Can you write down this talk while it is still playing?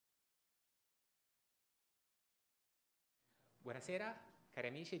Buonasera, cari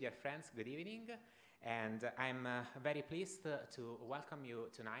amici, dear friends, good evening. And I'm very pleased to welcome you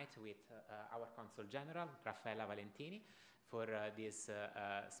tonight with our Consul General, Raffaella Valentini, for this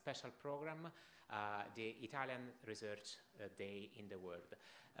special program, the Italian Research Day in the World.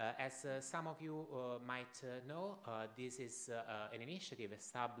 As some of you might know, this is an initiative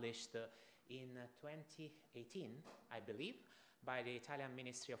established in 2018, I believe, by the Italian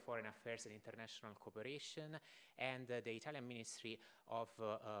Ministry of Foreign Affairs and International Cooperation and the Italian Ministry of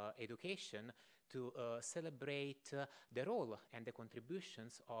Education to celebrate the role and the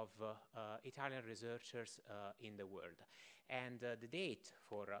contributions of Italian researchers in the world. And the date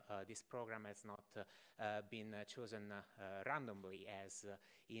for this program has not been chosen randomly, as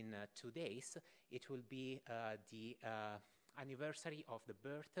in 2 days it will be the anniversary of the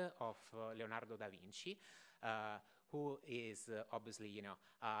birth of Leonardo da Vinci, who is obviously, you know,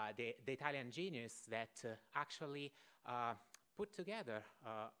 the Italian genius that actually put together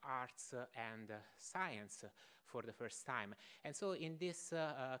arts and science for the first time. And so in this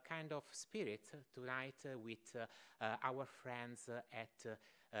kind of spirit, tonight with our friends at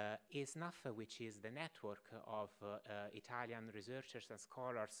ISSNAF, which is the network of Italian researchers and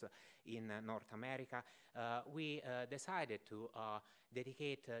scholars in North America, we decided to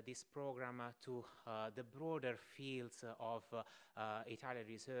dedicate this program to the broader fields of Italian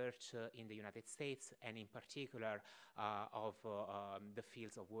research in the United States, and in particular of the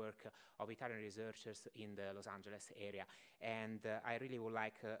fields of work of Italian researchers in the Los Angeles area. And I really would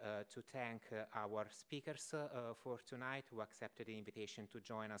like to thank our speakers for tonight, who accepted the invitation to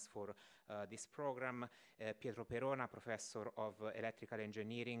join us for this program. Pietro Perona, Professor of Electrical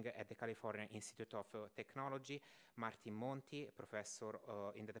Engineering at the California Institute of Technology; Monti, Professor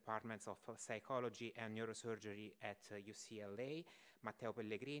in the Departments of Psychology and Neurosurgery at UCLA; Matteo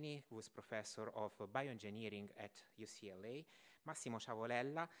Pellegrini, who is Professor of Bioengineering at UCLA; Massimo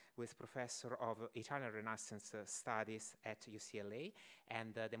Ciavolella, who is Professor of Italian Renaissance Studies at UCLA,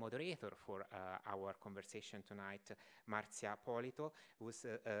 and the moderator for our conversation tonight, Marzia Polito, who is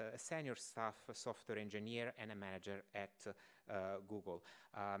a senior staff software engineer and a manager at Google.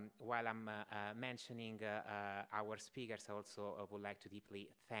 While I'm mentioning our speakers, I also would like to deeply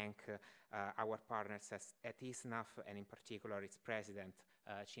thank our partners at ISSNAF, and in particular its president,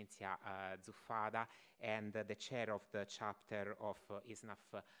 Cinzia Zuffada, and the chair of the chapter of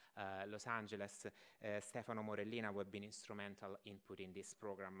ISSNAF Los Angeles, Stefano Morellina, who have been instrumental in putting this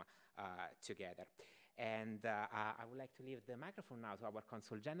program together. And I would like to leave the microphone now to our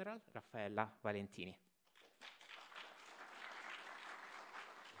Consul General, Raffaella Valentini.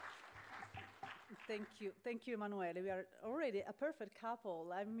 Thank you, Emanuele. We are already a perfect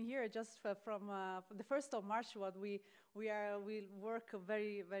couple. I'm here just from the 1st of March. What we work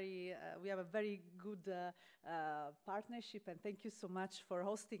very. We have a very good partnership, and thank you so much for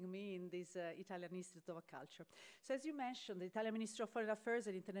hosting me in this Italian Institute of Culture. So, as you mentioned, the Italian Ministry of Foreign Affairs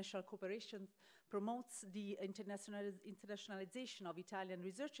and International Cooperation promotes the internationalization of Italian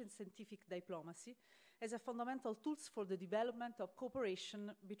research and scientific diplomacy as a fundamental tools for the development of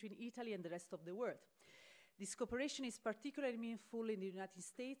cooperation between Italy and the rest of the world. This cooperation is particularly meaningful in the United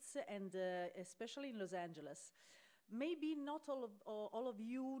States and especially in Los Angeles. Maybe not all of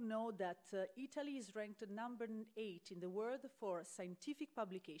you know that Italy is ranked number 8 in the world for scientific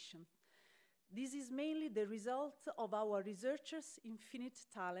publication. This is mainly the result of our researchers' infinite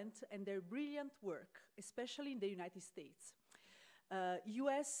talent and their brilliant work, especially in the United States.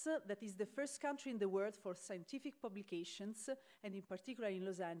 US, that is the first country in the world for scientific publications, and in particular in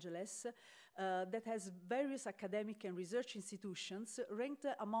Los Angeles, that has various academic and research institutions ranked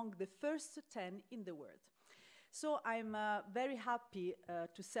among the first 10 in the world. So I'm very happy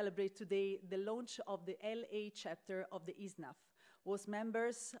to celebrate today the launch of the LA chapter of the ISSNAF, whose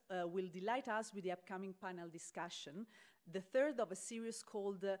members will delight us with the upcoming panel discussion, the third of a series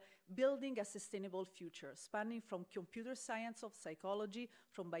called Building a Sustainable Future, spanning from computer science of psychology,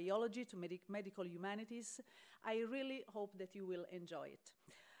 from biology to medical humanities. I really hope that you will enjoy it.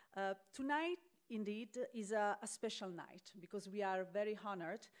 Tonight, indeed, is a special night, because we are very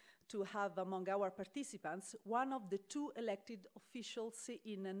honored to have among our participants one of the 2 elected officials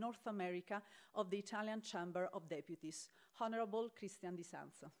in North America of the Italian Chamber of Deputies, Honorable Cristian Di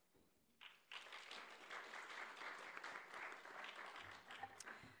Sanzo.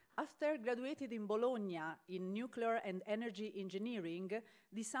 After graduated in Bologna in nuclear and energy engineering,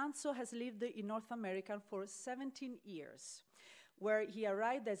 Di Sanzo has lived in North America for 17 years, where he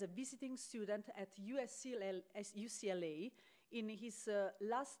arrived as a visiting student at UCLA in his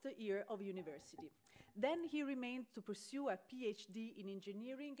last year of university. Then he remained to pursue a PhD in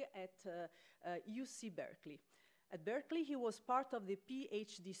engineering at UC Berkeley. At Berkeley, he was part of the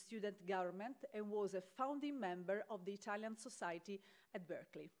PhD student government and was a founding member of the Italian Society at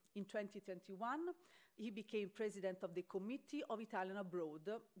Berkeley. In 2021, he became president of the Committee of Italian Abroad,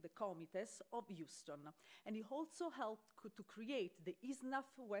 the Comites of Houston, and he also helped to create the ISSNAF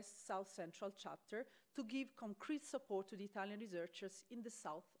West South Central chapter to give concrete support to the Italian researchers in the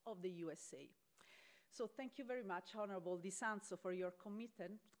south of the USA. So thank you very much, Honorable Di Sanzo, for your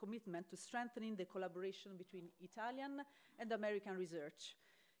commitment to strengthening the collaboration between Italian and American research.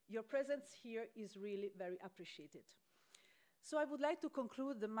 Your presence here is really very appreciated. So I would like to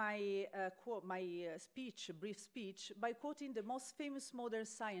conclude my brief speech, by quoting the most famous modern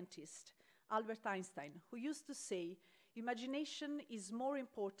scientist, Albert Einstein, who used to say, "Imagination is more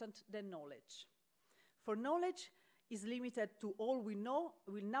important than knowledge. For knowledge is limited to all we now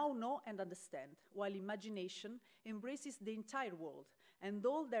know and understand, while imagination embraces the entire world and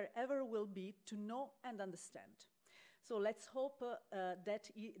all there ever will be to know and understand." So let's hope that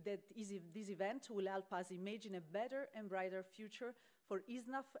this event will help us imagine a better and brighter future for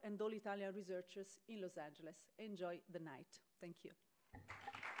ISSNAF and all Italian researchers in Los Angeles. Enjoy the night. Thank you.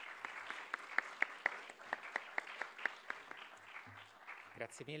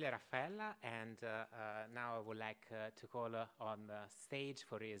 Grazie mille, Raffaella. And now I would like to call on the stage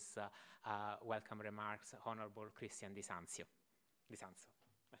for his welcome remarks, Honorable Christian Di Sanzo.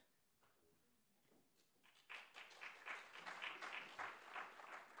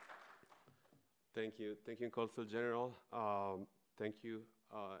 Thank you, Consul General. Thank you,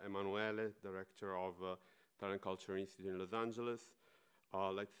 Emanuele, Director of Italian Culture Institute in Los Angeles. I'd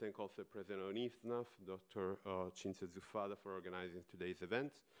like to thank also the President of ISSNAF, Dr. Cinzia Zuffada, for organizing today's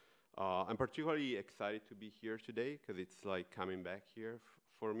event. I'm particularly excited to be here today because it's like coming back here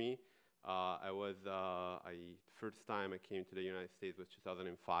for me. First time I came to the United States was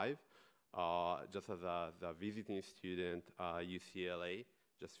 2005, just as a visiting student, UCLA,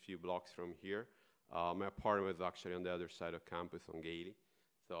 just a few blocks from here. My apartment was actually on the other side of campus on Gailey,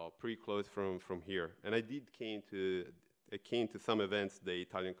 so pretty close from here. And I came to some events, the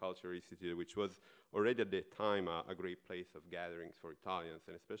Italian Culture Institute, which was already at the time a great place of gatherings for Italians,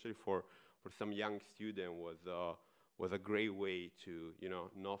 and especially for some young student was a great way to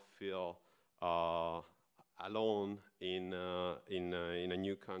not feel alone in a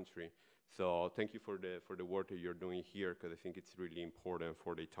new country. So thank you for the work that you're doing here, because I think it's really important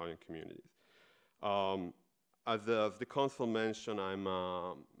for the Italian communities. As the consul mentioned, I'm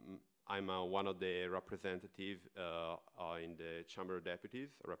one of the representatives in the Chamber of Deputies,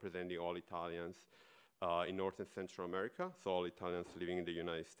 representing all Italians in North and Central America, so all Italians living in the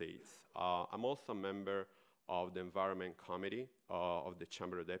United States. I'm also a member of the Environment Committee of the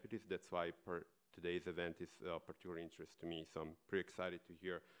Chamber of Deputies. That's why today's event is of particular interest to me, so I'm pretty excited to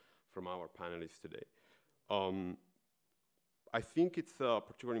hear from our panelists today. I think it's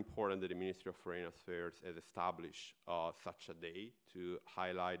particularly important that the Ministry of Foreign Affairs has established such a day to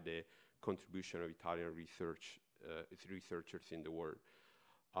highlight the contribution of Italian researchers in the world.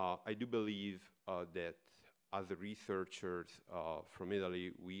 I do believe that as researchers from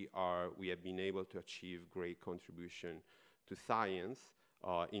Italy, we have been able to achieve great contribution to science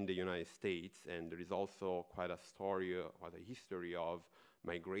in the United States, and there is also quite a story, quite a history of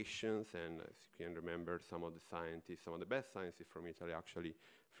migrations, and as you can remember, some of the best scientists from Italy actually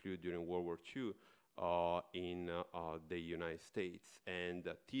flew during World War II in the United States. And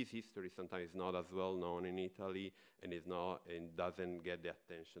this history sometimes is not as well known in Italy, and doesn't get the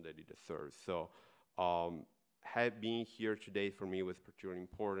attention that it deserves. So being here today for me was particularly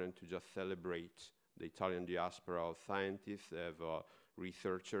important to just celebrate the Italian diaspora of scientists, of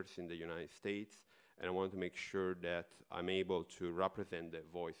researchers in the United States. And I want to make sure that I'm able to represent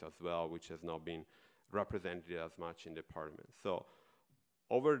that voice as well, which has not been represented as much in the Parliament. So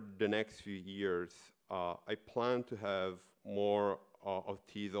over the next few years, I plan to have more of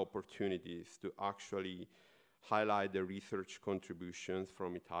these opportunities to actually highlight the research contributions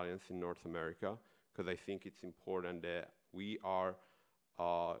from Italians in North America, because I think it's important that we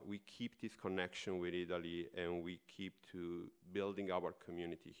keep this connection with Italy, and we keep to building our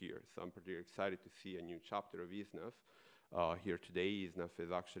community here. So I'm particularly excited to see a new chapter of ISSNAF here today. ISSNAF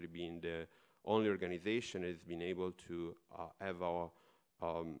has actually been the only organization that has been able to have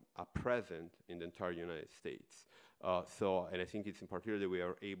a presence in the entire United States. And I think it's in particular that we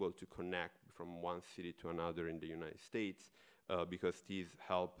are able to connect from one city to another in the United States, because these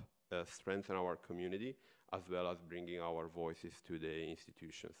help strengthen our community, as well as bringing our voices to the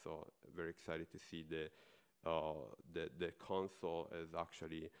institution. So very excited to see the Consul has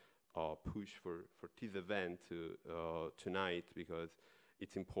actually pushed for this event tonight, because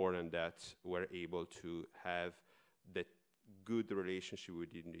it's important that we're able to have that good relationship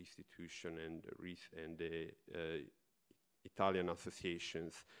within the institution and the Italian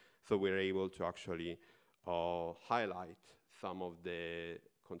associations. So we're able to actually highlight some of the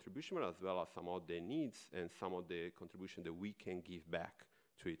contribution, as well as some of the needs and some of the contribution that we can give back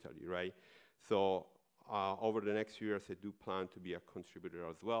to Italy, right? So over the next few years, I do plan to be a contributor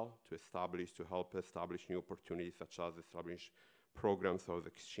as well, to help establish new opportunities, such as establish programs of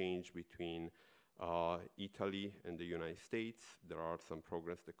exchange between Italy and the United States. There are some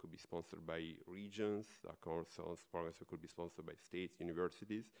programs that could be sponsored by regions, also programs that could be sponsored by states,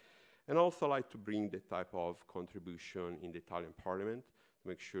 universities. And also like to bring the type of contribution in the Italian parliament to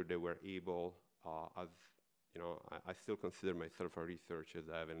make sure that we're able, as you know, I still consider myself a researcher.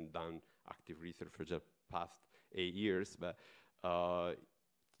 I haven't done active research for the past 8 years, but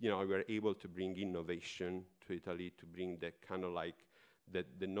you know, we're able to bring innovation to Italy, to bring that kind of like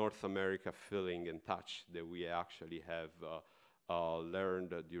the North America feeling and touch that we actually have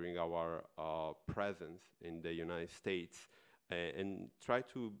learned during our presence in the United States, and try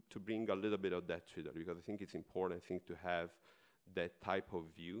to bring a little bit of that to Italy, because I think it's important, I think, to have that type of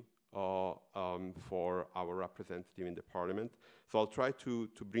view for our representative in the parliament. So I'll try to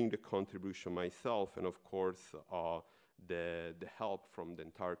bring the contribution myself, and of course the help from the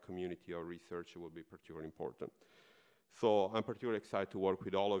entire community of research will be particularly important. So I'm particularly excited to work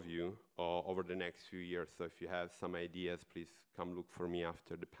with all of you over the next few years. So if you have some ideas, please come look for me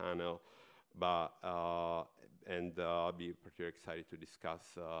after the panel. But I'll be particularly excited to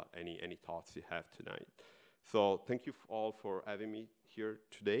discuss any thoughts you have tonight. So thank you all for having me here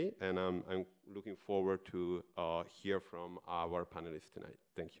today, and I'm looking forward to hear from our panelists tonight.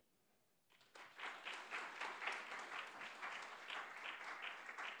 Thank you.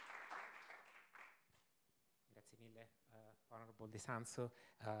 Grazie mille, Honorable De Sanso.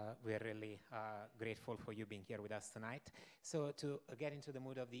 We're really grateful for you being here with us tonight. So to get into the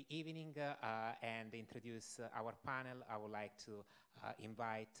mood of the evening and introduce our panel, I would like to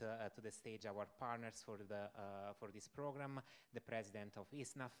invite to the stage our partners for this program, the president of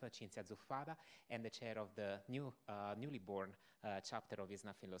ISSNAF, Cinzia Zuffada, and the chair of the newly born chapter of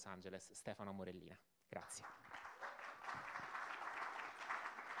ISSNAF in Los Angeles, Stefano Morellina. Grazie.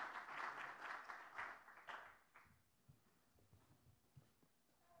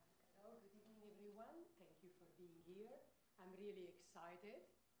 I'm really excited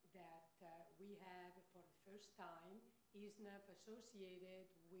that we have, for the first time, ISSNAF associated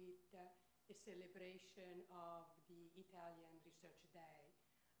with the celebration of the Italian Research Day.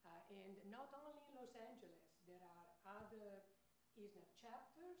 And not only in Los Angeles, there are other ISSNAF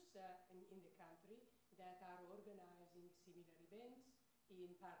chapters in the country that are organizing similar events in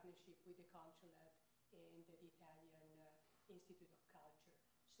partnership with the Consulate and the Italian Institute of Culture.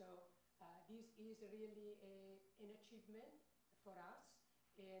 So this is really an achievement for us,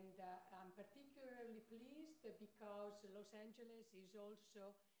 and I'm particularly pleased because Los Angeles is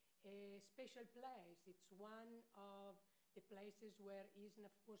also a special place. It's one of the places where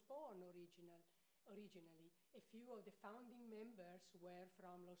ISSNAF was born originally. A few of the founding members were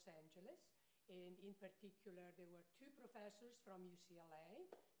from Los Angeles, and in particular there were 2 professors from UCLA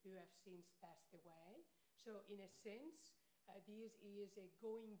who have since passed away. So in a sense, this is a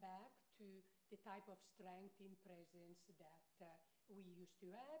going back to the type of strength in presence that we used to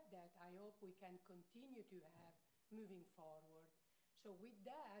have, that I hope we can continue to have moving forward. So with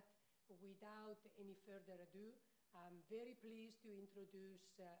that, without any further ado, I'm very pleased to introduce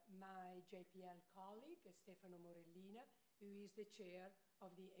my JPL colleague, Stefano Morellina, who is the chair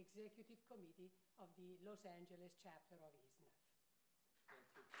of the Executive Committee of the Los Angeles chapter of ISSNAF.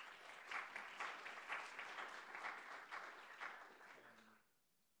 Thank you.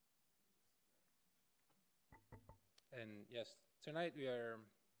 And yes, tonight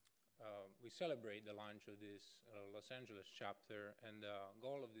we celebrate the launch of this Los Angeles chapter, and the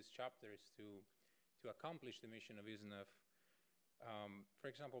goal of this chapter is to accomplish the mission of ISSNAF, for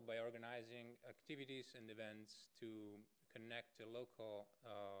example, by organizing activities and events to connect a local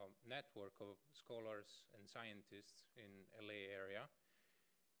network of scholars and scientists in LA area,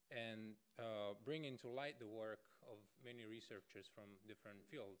 and bring into light the work of many researchers from different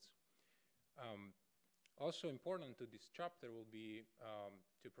fields. Also important to this chapter will be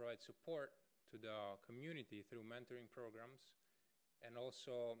to provide support to the community through mentoring programs, and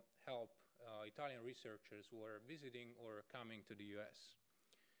also help Italian researchers who are visiting or coming to the US.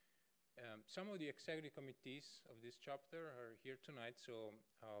 Some of the executive committees of this chapter are here tonight, so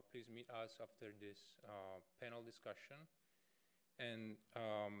please meet us after this panel discussion. And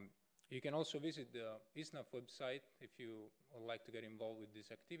You can also visit the ISSNAF website if you would like to get involved with these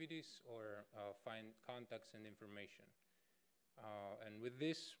activities or find contacts and information. And with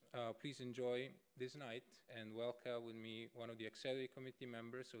this, please enjoy this night and welcome with me one of the Executive Committee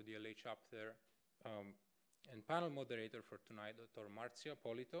members of the LA chapter and panel moderator for tonight, Dr. Marzia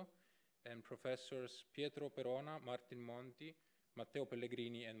Polito, and Professors Pietro Perona, Monti, Matteo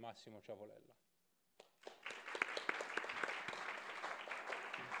Pellegrini, and Massimo Ciavolella.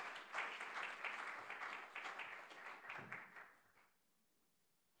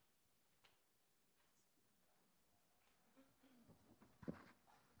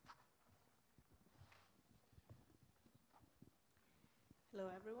 Hello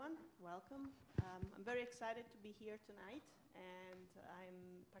everyone, welcome. I'm very excited to be here tonight, and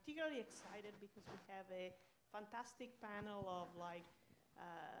I'm particularly excited because we have a fantastic panel of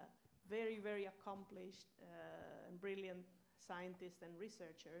very, very accomplished and brilliant scientists and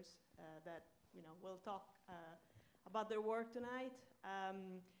researchers that will talk about their work tonight.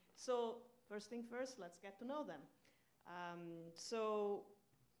 So first thing first, let's get to know them. So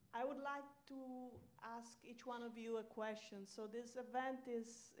I would like to ask each one of you a question. So this event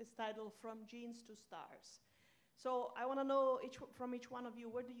is titled From Genes to Stars. So I want to know from each one of you,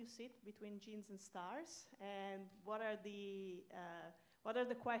 where do you sit between genes and stars? And what are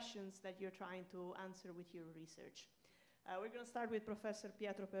the questions that you're trying to answer with your research? We're going to start with Professor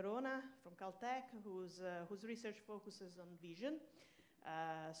Pietro Perona from Caltech, whose research focuses on vision.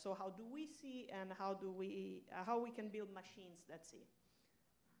 So how do we see, and how we can build machines that see?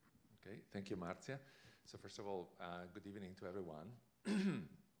 Okay, thank you, Marzia. So first of all, good evening to everyone.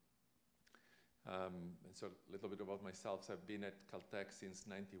 And so a little bit about myself. So I've been at Caltech since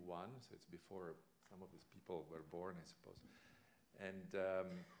 '91, so it's before some of these people were born, I suppose. And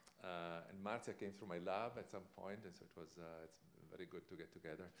Marzia came through my lab at some point, and so it's very good to get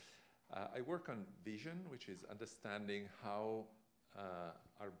together. I work on vision, which is understanding how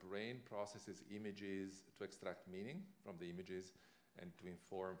our brain processes images to extract meaning from the images and to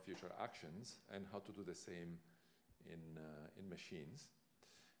inform future actions, and how to do the same in machines.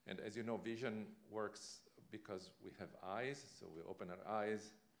 And as you know, vision works because we have eyes, so we open our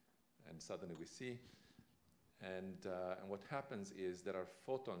eyes and suddenly we see. And what happens is there are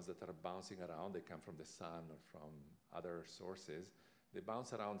photons that are bouncing around. They come from the sun or from other sources. They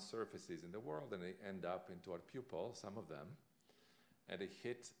bounce around surfaces in the world and they end up into our pupil, some of them, and they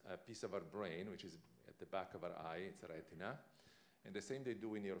hit a piece of our brain, which is at the back of our eye. It's a retina. And the same they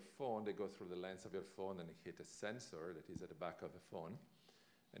do in your phone. They go through the lens of your phone and they hit a sensor that is at the back of the phone.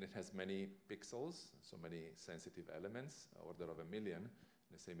 And it has many pixels, so many sensitive elements, order of 1 million.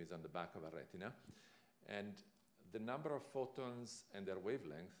 The same is on the back of a retina. And the number of photons and their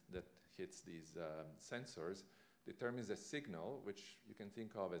wavelength that hits these sensors determines a signal, which you can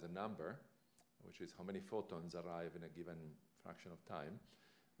think of as a number, which is how many photons arrive in a given fraction of time,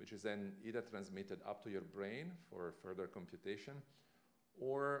 which is then either transmitted up to your brain for further computation,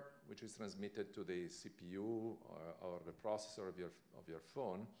 or which is transmitted to the CPU or the processor of your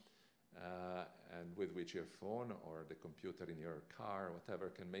phone, and with which your phone or the computer in your car, whatever,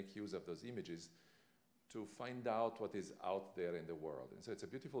 can make use of those images to find out what is out there in the world. And so it's a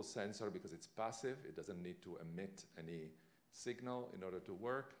beautiful sensor because it's passive. It doesn't need to emit any signal in order to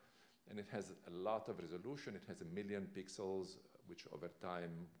work. And it has a lot of resolution. It has 1 million pixels, which over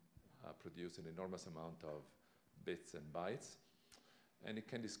time produce an enormous amount of bits and bytes. And it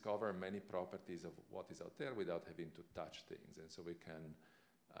can discover many properties of what is out there without having to touch things. And so we can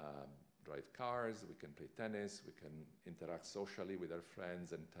drive cars, we can play tennis, we can interact socially with our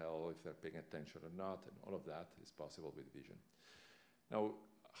friends and tell if they're paying attention or not, and all of that is possible with vision. Now,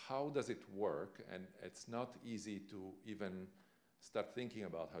 how does it work? And it's not easy to even start thinking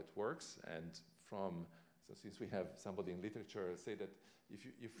about how it works. And so since we have somebody in literature say that if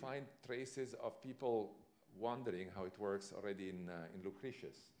you find traces of people wondering how it works already in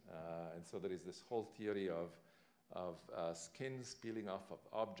Lucretius. And so there is this whole theory of skins peeling off of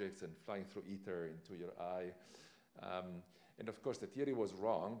objects and flying through ether into your eye. And of course, the theory was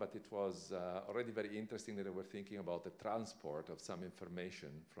wrong, but it was already very interesting that they were thinking about the transport of some information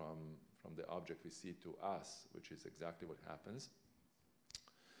from the object we see to us, which is exactly what happens.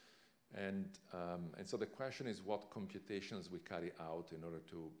 And so the question is what computations we carry out in order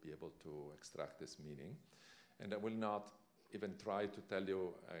to be able to extract this meaning. And I will not even try to tell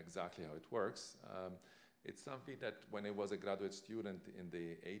you exactly how it works. It's something that when I was a graduate student in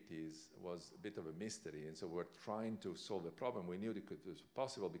the 80s was a bit of a mystery. And so we're trying to solve the problem. We knew it was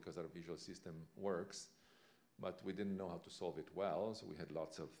possible because our visual system works, but we didn't know how to solve it well. So we had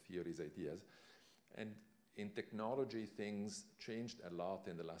lots of theories, ideas. And in technology, things changed a lot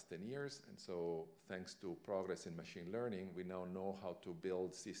in the last 10 years. And so thanks to progress in machine learning, we now know how to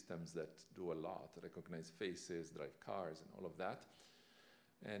build systems that do a lot, recognize faces, drive cars, and all of that.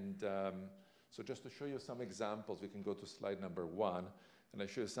 And so just to show you some examples, we can go to slide number 1. And I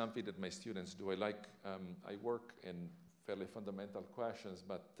show you something that my students do. I work in fairly fundamental questions,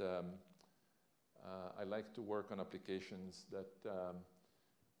 but I like to work on applications that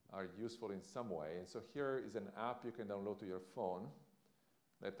are useful in some way. And so here is an app you can download to your phone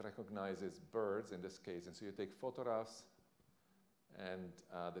that recognizes birds in this case. And so you take photographs, and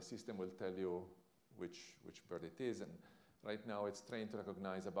the system will tell you which bird it is. And right now it's trained to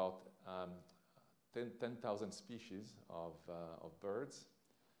recognize about 10,000 species of birds.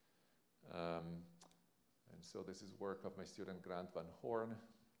 And so this is work of my student Grant Van Horn.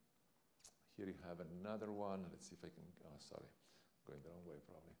 Here you have another one. Let's see if I can, oh, sorry, going the wrong way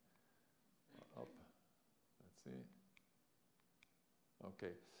probably. Up, let's see.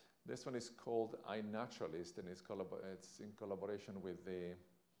 Okay, this one is called iNaturalist, and it's in collaboration with oh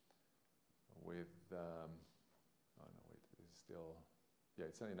no, wait, it's still, yeah,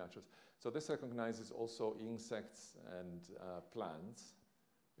 it's iNaturalist. So this recognizes also insects and plants.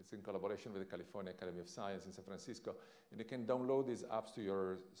 It's in collaboration with the California Academy of Science in San Francisco. And you can download these apps to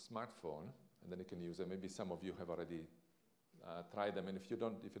your smartphone, and then you can use them. Maybe some of you have already tried them. And if you're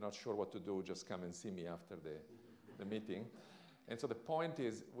not sure what to do, just come and see me after the meeting. And so the point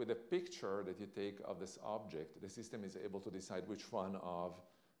is, with a picture that you take of this object, the system is able to decide which one of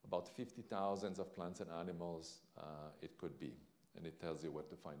about 50,000 of plants and animals it could be. And it tells you where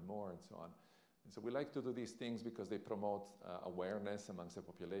to find more and so on. And so we like to do these things because they promote awareness amongst the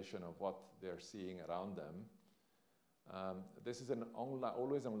population of what they're seeing around them. This is an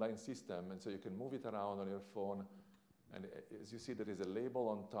always online system, and so you can move it around on your phone. And as you see, there is a label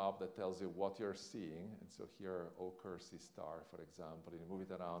on top that tells you what you're seeing. And so here, ochre sea star, for example. You move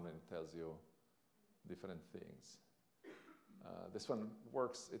it around and it tells you different things. This one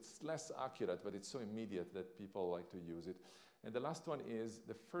works. It's less accurate, but it's so immediate that people like to use it. And the last one is,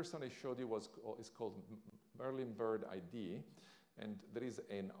 the first one I showed you is called Merlin Bird ID. And there is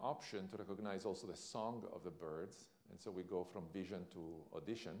an option to recognize also the song of the birds. And so we go from vision to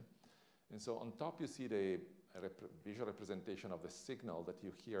audition. And so on top you see the visual representation of the signal that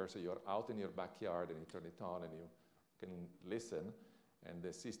you hear. So you're out in your backyard and you turn it on and you can listen. And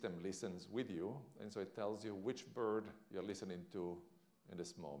the system listens with you. And so it tells you which bird you're listening to in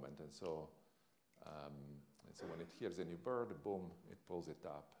this moment. And so when it hears a new bird, boom, it pulls it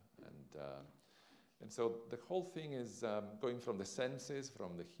up. And so the whole thing is going from the senses,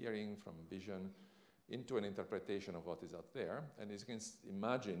 from the hearing, from vision, into an interpretation of what is out there. And as you can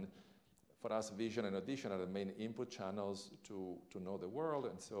imagine, for us, vision and audition are the main input channels to know the world.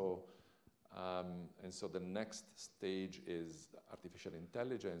 And so the next stage is artificial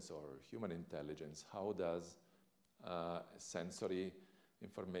intelligence or human intelligence. How does sensory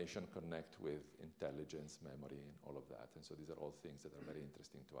information connect with intelligence, memory, and all of that? And so these are all things that are very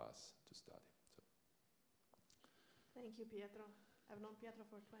interesting to us to study. So. Thank you, Pietro. I've known Pietro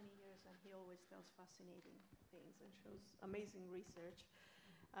for 20 years, and he always tells fascinating things and shows amazing research.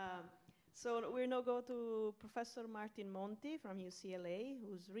 So we'll now go to Professor Martin Monti from UCLA,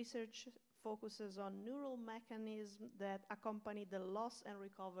 whose research focuses on neural mechanisms that accompany the loss and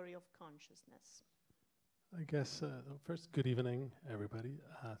recovery of consciousness. I guess, first, good evening, everybody.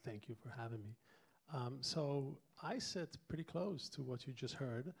 Thank you for having me. So I sit pretty close to what you just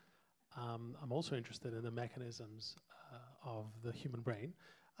heard. I'm also interested in the mechanisms of the human brain.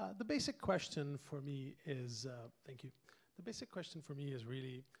 The basic question for me is, thank you. The basic question for me is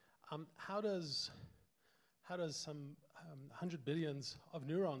really, how does some 100 billions of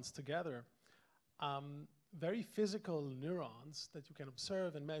neurons together, very physical neurons that you can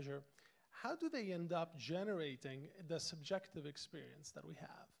observe and measure, how do they end up generating the subjective experience that we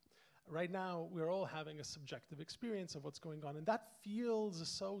have? Right now, we're all having a subjective experience of what's going on, and that feels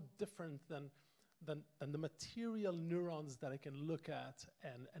so different than the material neurons that I can look at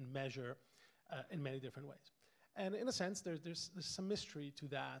and measure in many different ways. And in a sense, there's some mystery to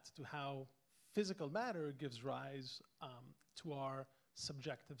that, to how physical matter gives rise to our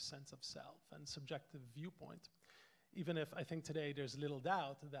subjective sense of self and subjective viewpoint, even if I think today there's little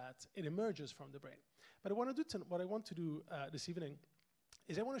doubt that it emerges from the brain. But what I want to do this evening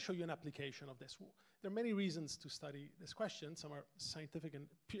is I want to show you an application of this. There are many reasons to study this question. Some are scientific and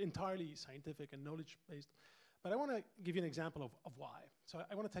entirely scientific and knowledge-based. But I want to give you an example of why. So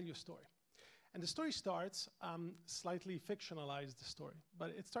I want to tell you a story. And the story starts, slightly fictionalized story, but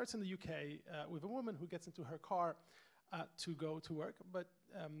it starts in the UK with a woman who gets into her car to go to work, but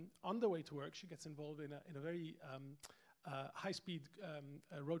on the way to work, she gets involved in a very high-speed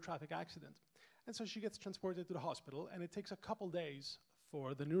road traffic accident. And so she gets transported to the hospital, and it takes a couple days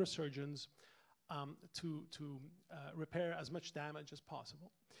for the neurosurgeons to repair as much damage as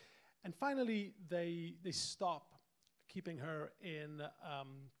possible. And finally, they stop keeping her in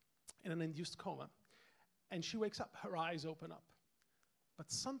an induced coma. And she wakes up, her eyes open up. But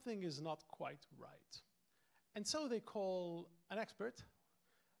something is not quite right. And so they call an expert.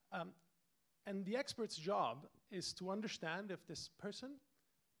 And the expert's job is to understand if this person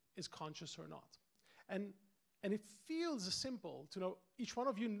is conscious or not. And it feels simple to know, each one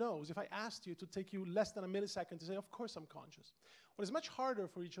of you knows, if I asked you to take you less than a millisecond to say, of course I'm conscious. What is much harder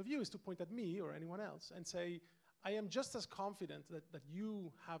for each of you is to point at me or anyone else and say, I am just as confident that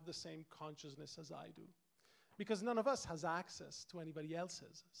you have the same consciousness as I do. Because none of us has access to anybody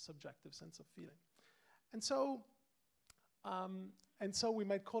else's subjective sense of feeling. And so we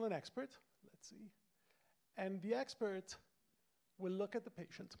might call an expert, let's see, and the expert will look at the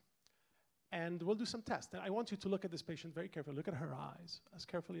patient and we'll do some tests. And I want you to look at this patient very carefully. Look at her eyes as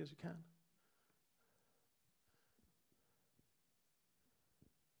carefully as you can.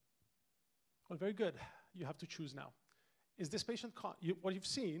 Well, very good. You have to choose now. Is this patient, what you've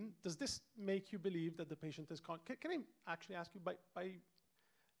seen, does this make you believe that the patient is conscious? Can I actually ask you by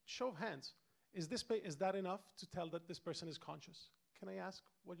show of hands, is that enough to tell that this person is conscious? Can I ask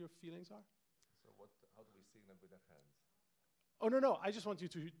what your feelings are? So how do we signal with our hands? Oh, no, I just want you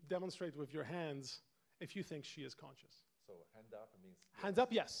to demonstrate with your hands if you think she is conscious. So hand up means yes. Hands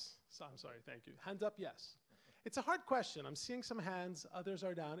up, yes. So, I'm sorry, thank you. Hand up, yes. It's a hard question. I'm seeing some hands, others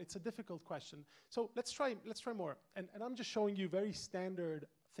are down. It's a difficult question. So let's try more. And I'm just showing you very standard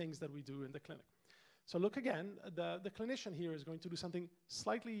things that we do in the clinic. So look again, the clinician here is going to do something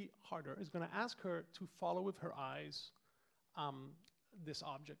slightly harder. Is going to ask her to follow with her eyes this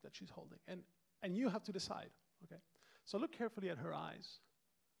object that she's holding. And you have to decide, okay? So look carefully at her eyes.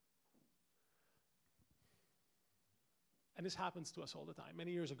 And this happens to us all the time.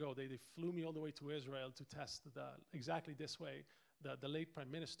 Many years ago, they flew me all the way to Israel to test exactly this way, the late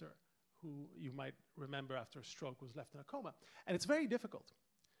prime minister, who you might remember after a stroke was left in a coma. And it's very difficult.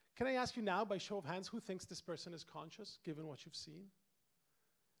 Can I ask you now, by show of hands, who thinks this person is conscious, given what you've seen?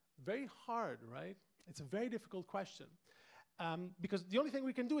 Very hard, right? It's a very difficult question. Because the only thing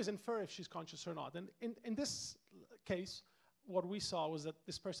we can do is infer if she's conscious or not. And in this case, what we saw was that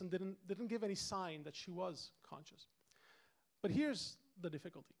this person didn't give any sign that she was conscious. But here's the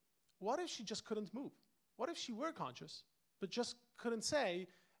difficulty. What if she just couldn't move? What if she were conscious, but just couldn't say,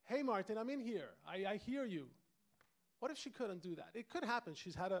 hey, Martin, I'm in here. I hear you. What if she couldn't do that? It could happen.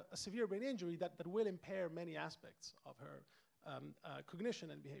 She's had a severe brain injury that will impair many aspects of her cognition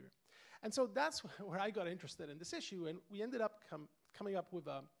and behavior. And so that's where I got interested in this issue, and we ended up coming up with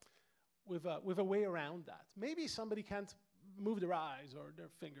a way around that. Maybe somebody can't move their eyes or their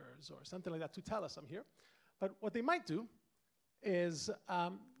fingers or something like that to tell us I'm here. But what they might do is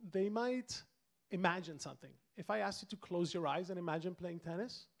they might imagine something. If I asked you to close your eyes and imagine playing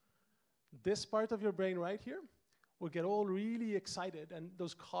tennis, this part of your brain right here will get all really excited, and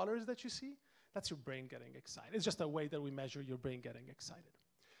those colors that you see, that's your brain getting excited. It's just a way that we measure your brain getting excited.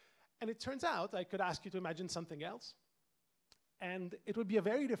 And it turns out I could ask you to imagine something else, and it would be a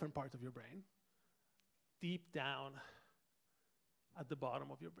very different part of your brain, deep down at the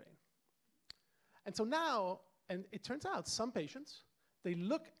bottom of your brain. And so now, and it turns out some patients, they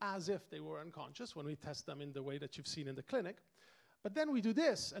look as if they were unconscious when we test them in the way that you've seen in the clinic. But then we do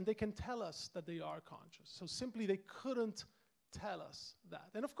this, and they can tell us that they are conscious. So simply, they couldn't tell us that.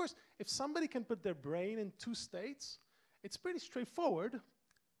 And of course, if somebody can put their brain in two states, it's pretty straightforward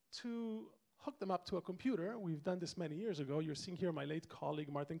to hook them up to a computer. We've done this many years ago. You're seeing here my late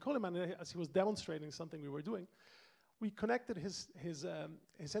colleague, Martin Coleman, as he was demonstrating something we were doing. We connected his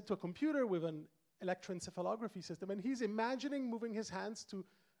head to a computer with an electroencephalography system, and he's imagining moving his hands to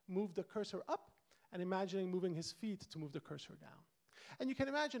move the cursor up and imagining moving his feet to move the cursor down. And you can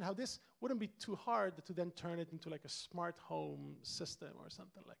imagine how this wouldn't be too hard to then turn it into like a smart home system or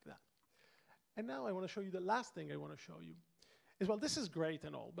something like that. And now I want to show you the last thing I want to show you is, well, this is great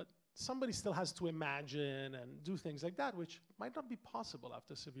and all, but somebody still has to imagine and do things like that, which might not be possible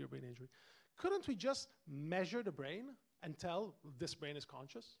after severe brain injury. Couldn't we just measure the brain and tell this brain is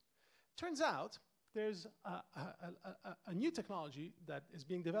conscious? Turns out there's a new technology that is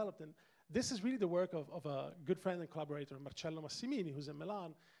being developed, and this is really the work of a good friend and collaborator, Marcello Massimini, who's in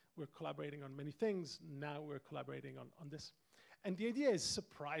Milan. We're collaborating on many things. Now we're collaborating on this. And the idea is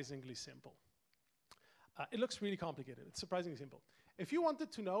surprisingly simple. It looks really complicated. It's surprisingly simple. If you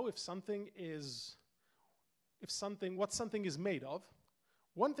wanted to know if something is what something is made of,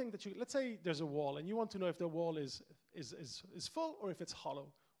 one thing that let's say there's a wall and you want to know if the wall is full or if it's hollow.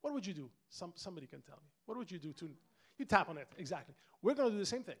 What would you do? Somebody can tell me. What would you do you tap on it, exactly. We're gonna do the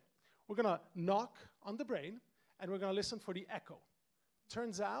same thing. We're gonna knock on the brain and we're gonna listen for the echo.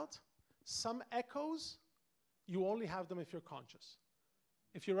 Turns out, some echoes, you only have them if you're conscious.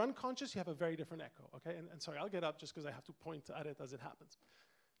 If you're unconscious, you have a very different echo, okay? And sorry, I'll get up just because I have to point at it as it happens.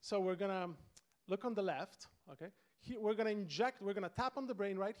 So we're gonna look on the left, okay? Here, we're gonna tap on the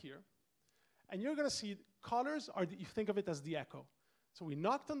brain right here, and you're gonna see colors you think of it as the echo. So we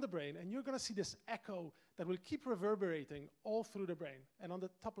knocked on the brain, and you're gonna see this echo that will keep reverberating all through the brain. And on the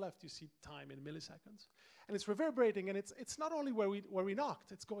top left, you see time in milliseconds. And it's reverberating, and it's not only where we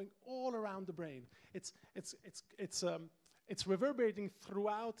knocked, it's going all around the brain. It's reverberating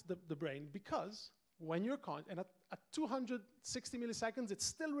throughout the brain because when you're and at 260 milliseconds, it's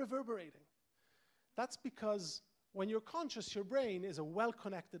still reverberating. That's because when you're conscious, your brain is a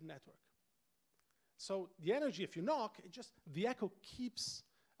well-connected network. So the energy, if you knock, the echo keeps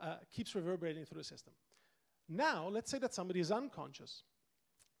reverberating through the system. Now, let's say that somebody is unconscious.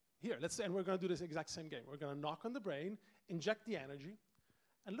 Here, and we're going to do this exact same game. We're going to knock on the brain, inject the energy,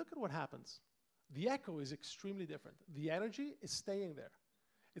 and look at what happens. The echo is extremely different. The energy is staying there.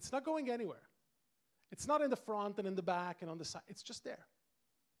 It's not going anywhere. It's not in the front and in the back and on the side. It's just there.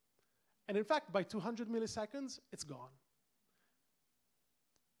 And in fact, by 200 milliseconds, it's gone.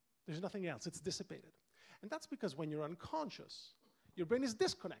 There's nothing else. It's dissipated. And that's because when you're unconscious, your brain is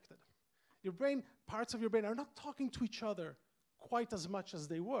disconnected. Parts of your brain are not talking to each other quite as much as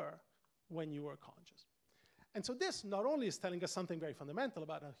they were when you were conscious. And so this not only is telling us something very fundamental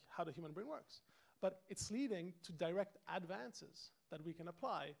about how the human brain works, but it's leading to direct advances that we can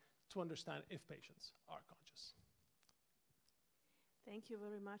apply to understand if patients are conscious. Thank you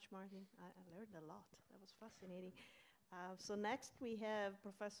very much, Martin. I learned a lot. That was fascinating. So next we have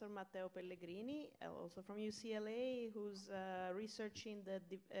Professor Matteo Pellegrini, also from UCLA, who's researching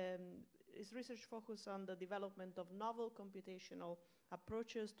his research focus on the development of novel computational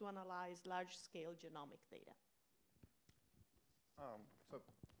approaches to analyze large-scale genomic data.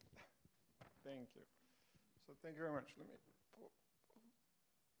 Thank you. So thank you very much. Let me.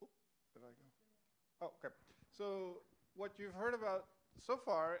 Did I go? Oh, okay. So what you've heard about so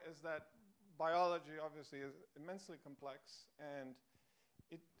far is that biology obviously is immensely complex, and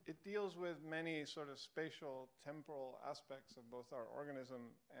it deals with many sort of spatial, temporal aspects of both our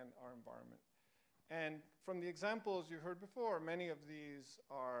organism and our environment. And from the examples you heard before, many of these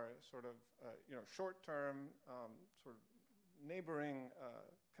are sort of short-term, sort of neighboring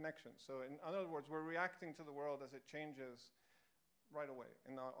connections. So in other words, we're reacting to the world as it changes right away,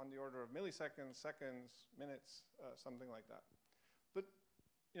 on the order of milliseconds, seconds, minutes, something like that. But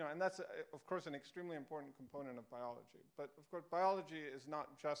and that's of course an extremely important component of biology. But of course, biology is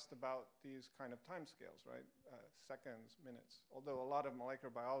not just about these kind of timescales, right? Seconds, minutes. Although a lot of molecular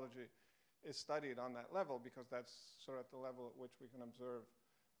biology is studied on that level because that's sort of at the level at which we can observe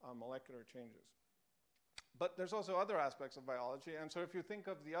molecular changes. But there's also other aspects of biology, and so if you think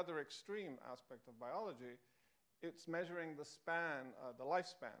of the other extreme aspect of biology, it's measuring the span, the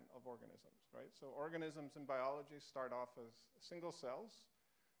lifespan of organisms, right? So organisms in biology start off as single cells,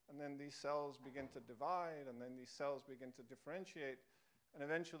 and then these cells begin to divide, and then these cells begin to differentiate, and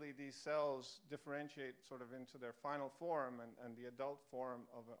eventually these cells differentiate sort of into their final form and the adult form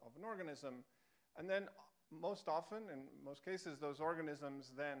of an organism. And then most often, in most cases, those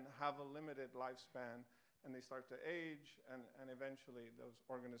organisms then have a limited lifespan, and they start to age, and eventually those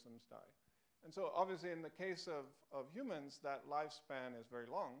organisms die. And so obviously in the case of humans, that lifespan is very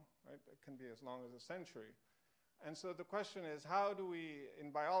long, right? It can be as long as a century. And so the question is, how do we, in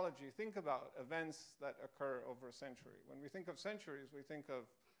biology, think about events that occur over a century? When we think of centuries, we think of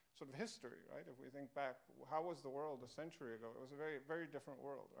sort of history, right? If we think back, how was the world a century ago? It was a very, very different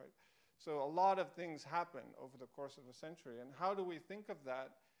world, right? So a lot of things happen over the course of a century. And how do we think of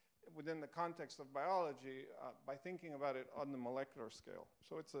that within the context of biology by thinking about it on the molecular scale?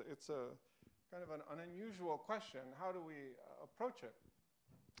 So it's a kind of an unusual question. How do we approach it?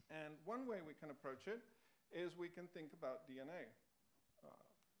 And one way we can approach it is we can think about DNA.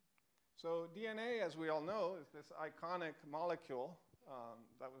 So DNA, as we all know, is this iconic molecule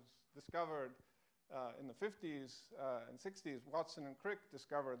that was discovered in the 50s and 60s. Watson and Crick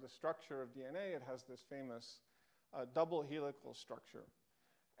discovered the structure of DNA. It has this famous double helical structure.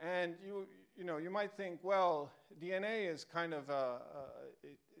 And you might think, well, DNA is kind of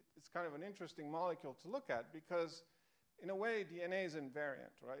it's kind of an interesting molecule to look at because, in a way, DNA is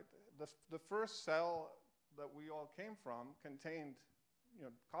invariant, right? The first cell that we all came from contained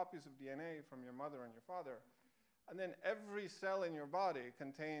copies of DNA from your mother and your father. And then every cell in your body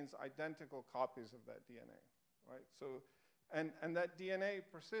contains identical copies of that DNA, right? So, and that DNA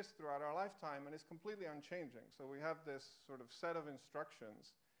persists throughout our lifetime and is completely unchanging. So we have this sort of set of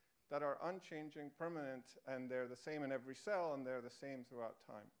instructions that are unchanging, permanent, and they're the same in every cell, and they're the same throughout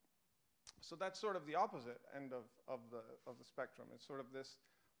time. So that's sort of the opposite end of the spectrum. It's sort of this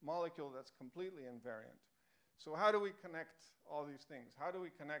molecule that's completely invariant. So how do we connect all these things? How do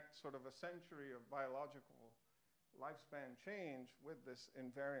we connect sort of a century of biological lifespan change with this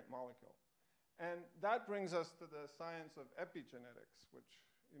invariant molecule? And that brings us to the science of epigenetics, which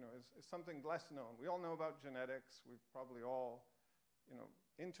is something less known. We all know about genetics. We've probably all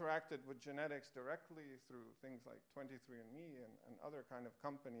interacted with genetics directly through things like 23andMe and other kind of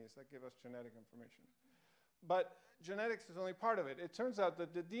companies that give us genetic information. But genetics is only part of it. It turns out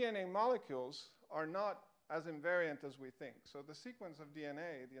that the DNA molecules are not as invariant as we think. So the sequence of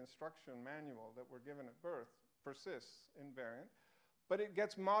DNA, the instruction manual that we're given at birth, persists invariant, but it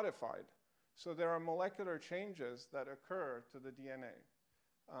gets modified. So there are molecular changes that occur to the DNA.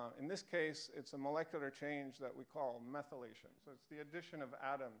 In this case, it's a molecular change that we call methylation. So it's the addition of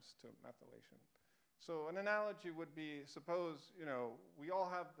atoms to methylation. So an analogy would be, suppose we all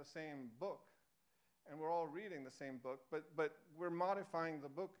have the same book, and we're all reading the same book, but we're modifying the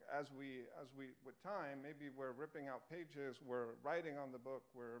book as we with time. Maybe we're ripping out pages, we're writing on the book,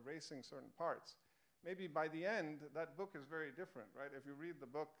 we're erasing certain parts. Maybe by the end, that book is very different, right? If you read the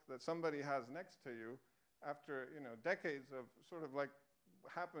book that somebody has next to you, after decades of sort of like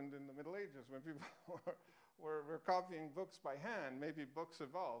happened in the Middle Ages when people were copying books by hand, maybe books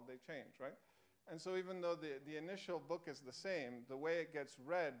evolve, they change, right? And so even though the initial book is the same, the way it gets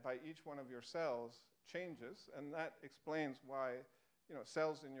read by each one of your cells changes, and that explains why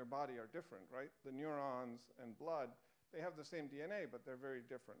cells in your body are different, right? The neurons and blood, they have the same DNA, but they're very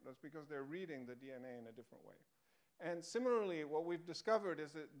different. That's because they're reading the DNA in a different way. And similarly, what we've discovered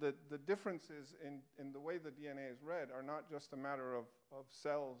is that the differences in the way the DNA is read are not just a matter of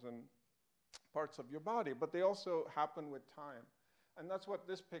cells and parts of your body, but they also happen with time. And that's what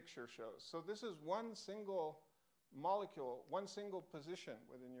this picture shows. So this is one single molecule, one single position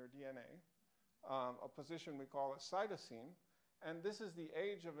within your DNA, a position we call a cytosine. And this is the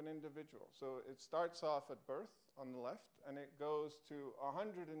age of an individual. So it starts off at birth on the left, and it goes to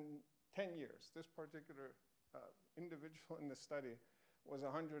 110 years. This particular individual in this study was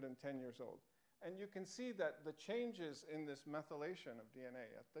 110 years old. And you can see that the changes in this methylation of DNA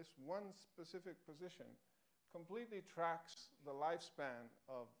at this one specific position completely tracks the lifespan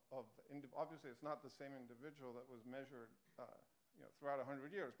of obviously it's not the same individual that was measured throughout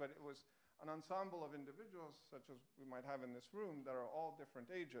 100 years, but it was an ensemble of individuals such as we might have in this room that are all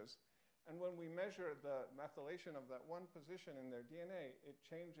different ages. And when we measure the methylation of that one position in their DNA, it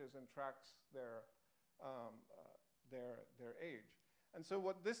changes and tracks their age. And so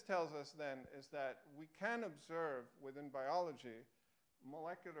what this tells us then is that we can observe within biology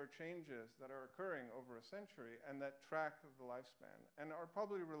molecular changes that are occurring over a century and that track the lifespan and are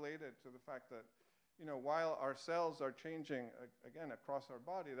probably related to the fact that while our cells are changing again across our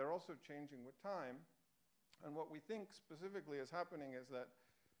body, they're also changing with time. And what we think specifically is happening is that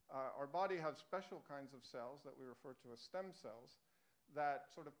our body has special kinds of cells that we refer to as stem cells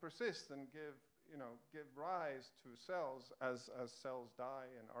that sort of persist and give rise to cells as cells die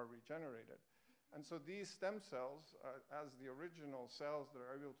and are regenerated. And so these stem cells, as the original cells that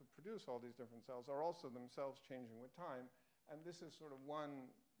are able to produce all these different cells, are also themselves changing with time. And this is sort of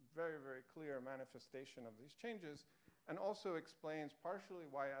one very, very clear manifestation of these changes, and also explains partially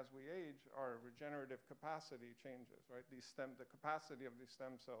why, as we age, our regenerative capacity changes, right? The capacity of these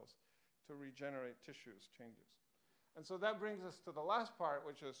stem cells to regenerate tissues changes. And so that brings us to the last part,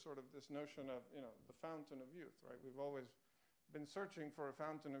 which is sort of this notion of, the fountain of youth, right? We've always been searching for a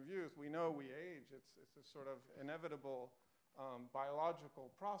fountain of youth. We know we age. It's a sort of inevitable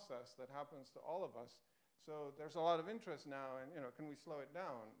biological process that happens to all of us. So there's a lot of interest now in, can we slow it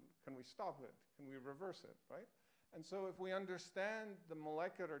down? Can we stop it? Can we reverse it, right? And so if we understand the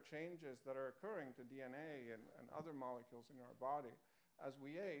molecular changes that are occurring to DNA and other molecules in our body as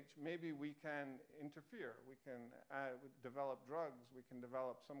we age, maybe we can interfere. We can develop drugs. We can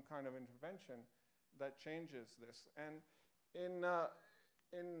develop some kind of intervention that changes this. And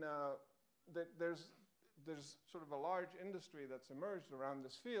there's sort of a large industry that's emerged around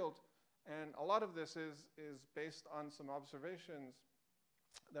this field. And a lot of this is based on some observations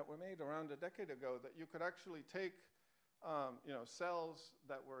that were made around a decade ago that you could actually take cells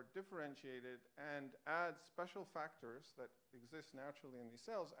that were differentiated and add special factors that exist naturally in these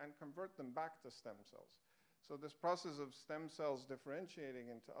cells and convert them back to stem cells. So this process of stem cells differentiating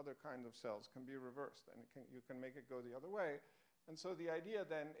into other kinds of cells can be reversed, and you can make it go the other way. And so the idea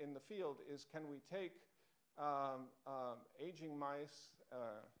then in the field is, can we take aging mice,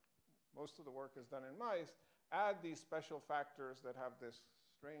 most of the work is done in mice, add these special factors that have this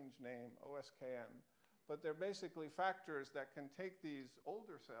strange name, OSKM, but they're basically factors that can take these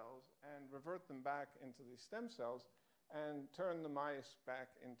older cells and revert them back into these stem cells and turn the mice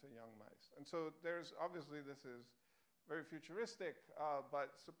back into young mice. And so there's, obviously this is very futuristic,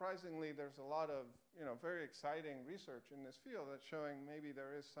 but surprisingly there's a lot of very exciting research in this field that's showing maybe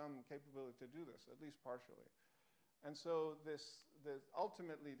there is some capability to do this, at least partially. And so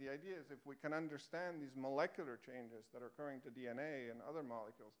ultimately the idea is, if we can understand these molecular changes that are occurring to DNA and other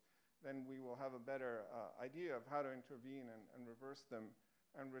molecules, then we will have a better idea of how to intervene and reverse them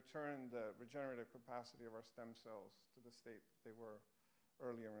and return the regenerative capacity of our stem cells to the state they were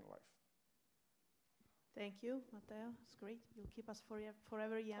earlier in life. Thank you, Matteo. It's great. You'll keep us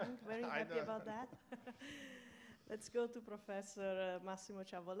forever young. Very happy about that. Let's go to Professor Massimo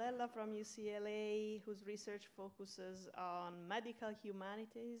Ciavolella from UCLA, whose research focuses on medical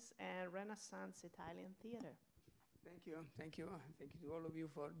humanities and Renaissance Italian theater. Thank you. Thank you. Thank you to all of you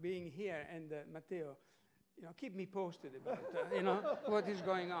for being here. And Matteo, keep me posted about, what is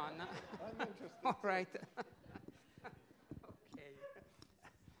going on. I'm interested. All right.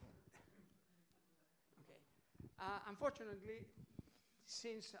 Unfortunately,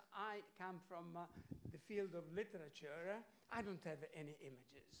 since I come from the field of literature, I don't have any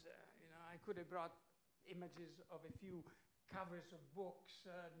images. I could have brought images of a few covers of books,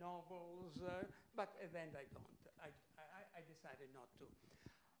 novels, but at the end I don't. I decided not to.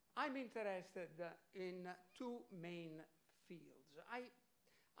 I'm interested in two main fields.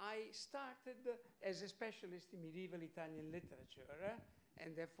 I started as a specialist in medieval Italian literature,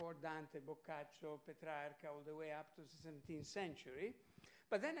 and therefore Dante, Boccaccio, Petrarca, all the way up to the 17th century.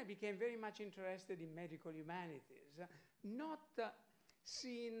 But then I became very much interested in medical humanities, not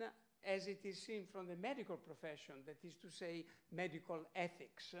seen as it is seen from the medical profession, that is to say medical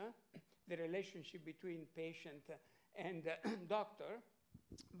ethics, the relationship between patient and doctor,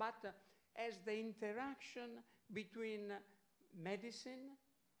 but as the interaction between medicine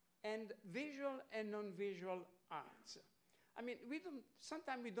and visual and non-visual arts. I mean,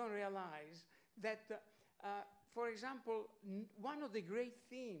 sometimes we don't realize that, for example, one of the great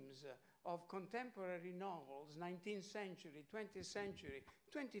themes of contemporary novels, 19th century, 20th century,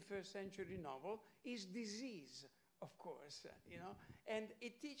 21st century novel, is disease, of course, and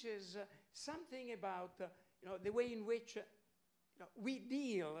it teaches something about, the way in which we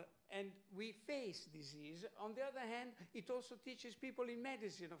deal and we face disease. On the other hand, it also teaches people in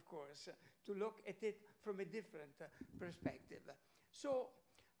medicine, of course, to look at it from a different perspective. So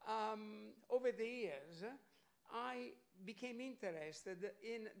over the years, I became interested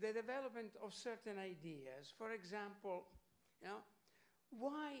in the development of certain ideas. For example,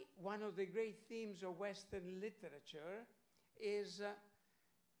 why one of the great themes of Western literature is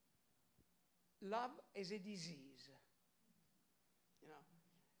love as a disease.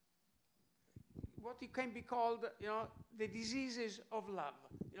 What it can be called, the diseases of love,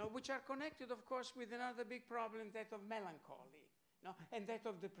 which are connected, of course, with another big problem, that of melancholy, and that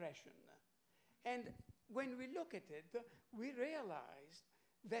of depression. And when we look at it, we realize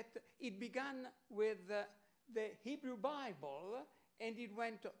that it began with the Hebrew Bible, and it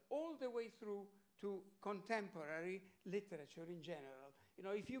went all the way through to contemporary literature in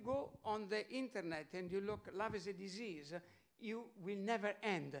general. If you go on the internet and you look love is a disease, you will never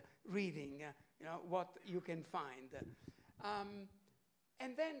end reading what you can find.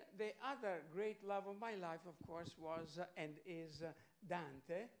 And then the other great love of my life, of course, was and is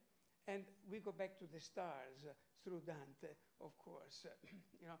Dante. And we go back to the stars through Dante, of course,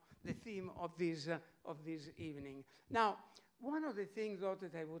 the theme of this evening. Now, one of the things, though,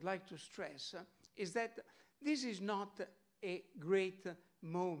 that I would like to stress is that this is not a great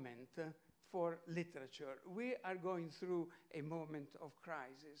moment for literature. We are going through a moment of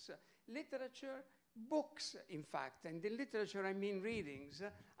crisis. Literature, books, in fact, and in literature I mean readings,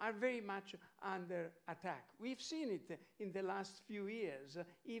 are very much under attack. We've seen it in the last few years,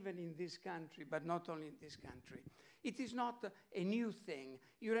 even in this country, but not only in this country. It is not a new thing.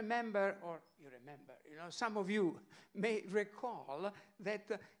 You remember, some of you may recall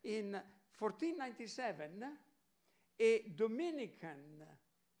that in 1497, a Dominican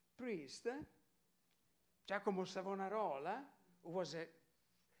priest, Giacomo Savonarola, who was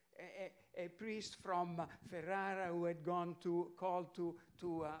a priest from Ferrara who had called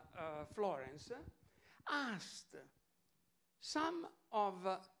to Florence, asked some of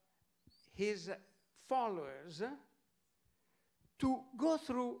his followers to go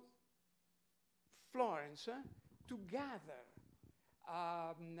through Florence to gather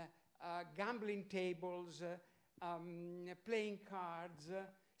gambling tables, playing cards,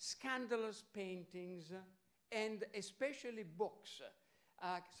 scandalous paintings, and especially books.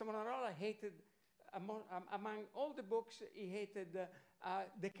 Savonarola hated, among all the books, he hated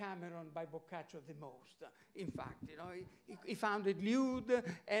Decameron by Boccaccio the most. In fact, you know, he found it lewd,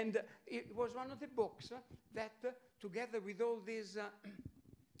 and it was one of the books that, together with all these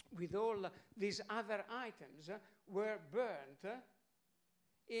other items, were burnt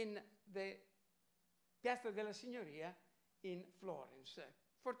in the Piazza della Signoria in Florence,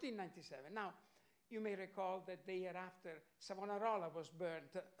 1497. Now, you may recall that the year after, Savonarola was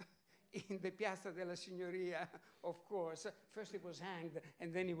burnt in the Piazza della Signoria, of course. First he was hanged,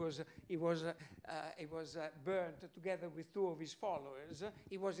 and then he was burnt together with two of his followers.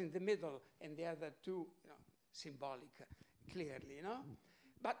 He was in the middle, and the other two, you know, symbolic, clearly, you know.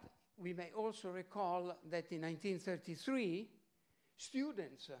 But we may also recall that in 1933,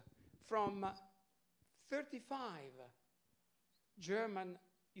 students from 35 German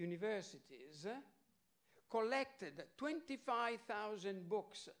universities collected 25,000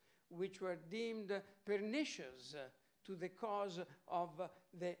 books which were deemed pernicious to the cause of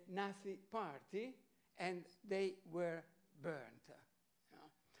the Nazi party, and they were burnt. You know.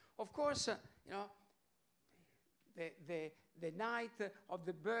 Of course, you know, the night of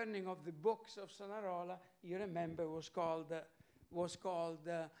the burning of the books of Savonarola, you remember, was called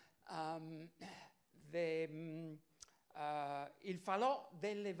il falò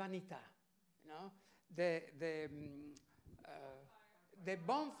delle vanità, you know, the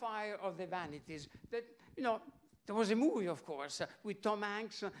bonfire of the vanities. That, you know, there was a movie, of course, with Tom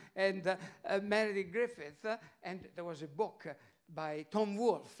Hanks and Meredith Griffith, and there was a book by Tom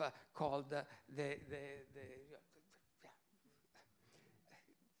Wolfe called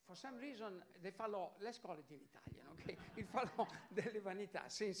for some reason, the falò, let's call it in Italian, okay? Il falò delle vanità,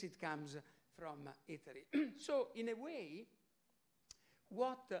 since it comes from Italy. So, in a way,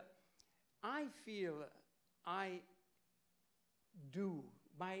 what I feel I do,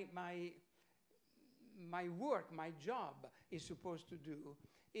 my work, my job is supposed to do,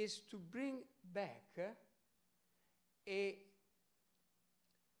 is to bring back a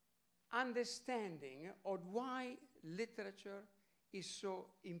understanding of why literature is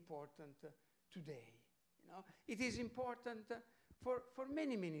so important today. You know, it is important for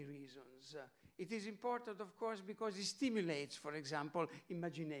many, many reasons. It is important, of course, because it stimulates, for example,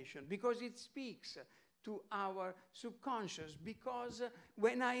 imagination, because it speaks to our subconscious, because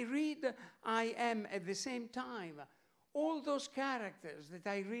when I read, I am at the same time all those characters that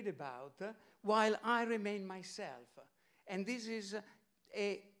I read about while I remain myself. And this is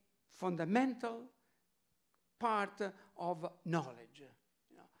a fundamental part of knowledge.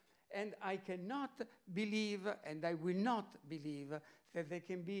 You know. And I cannot believe, and I will not believe, that there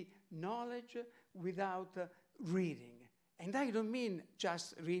can be knowledge without reading. And I don't mean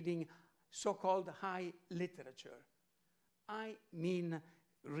just reading so-called high literature. I mean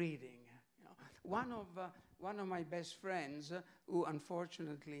reading. You know. One of my best friends, who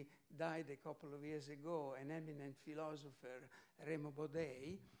unfortunately died a couple of years ago, an eminent philosopher, Remo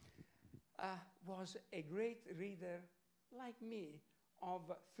Bodei, was a great reader, like me,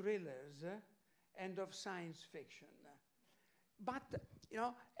 of thrillers and of science fiction. But, you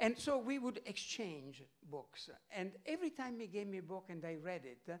know, and so we would exchange books. And every time he gave me a book and I read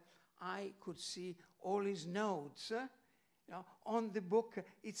it, I could see all his notes, you know, on the book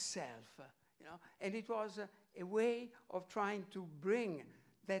itself. You know, and it was a way of trying to bring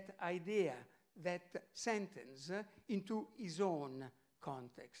that idea, that sentence, into his own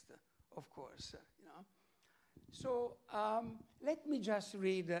context, of course. You know. So let me just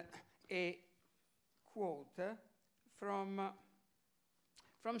read a quote from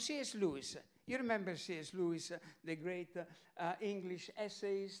C.S. Lewis. You remember C.S. Lewis, the great English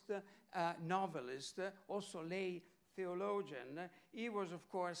essayist, novelist, also lay theologian. He was, of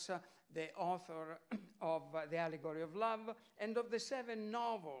course, the author of The Allegory of Love and of the 7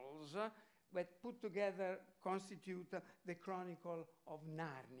 novels that put together constitute the Chronicle of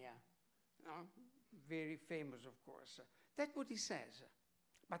Narnia. Very famous, of course. That's what he says.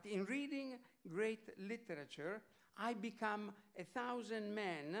 But in reading great literature, I become 1,000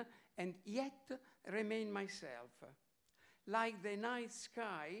 men and yet remain myself. Like the night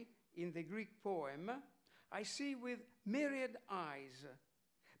sky in the Greek poem, I see with myriad eyes,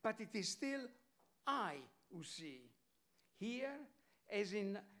 but it is still I who see. Here, as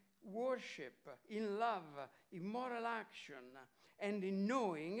in worship, in love, in moral action, and in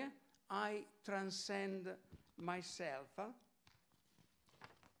knowing, I transcend myself.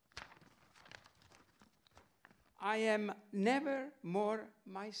 I am never more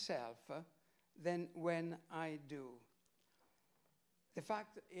myself than when I do. The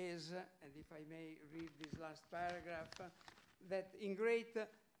fact is, and if I may read this last paragraph, that in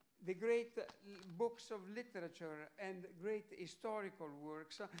the great books of literature and great historical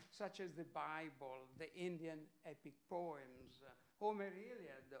works, such as the Bible, the Indian epic poems, Homer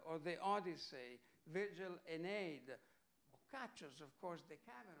Iliad or the Odyssey, Virgil Aeneid, Boccaccio's, of course,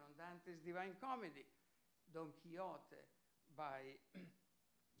 Decameron, Dante's Divine Comedy, Don Quixote by,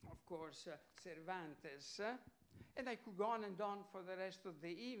 of course, Cervantes, and I could go on and on for the rest of the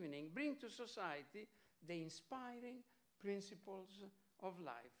evening, bring to society the inspiring principles of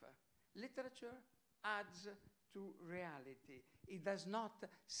life. Literature adds to reality. It does not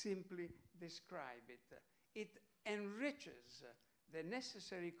simply describe it. It enriches the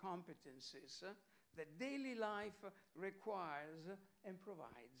necessary competencies that daily life requires and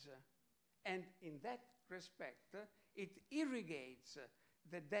provides. And in that respect, it irrigates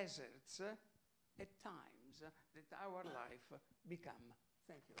the deserts at times that our life become.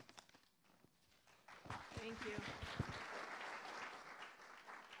 Thank you. Thank you.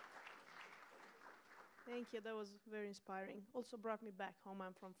 Thank you. That was very inspiring. Also brought me back home.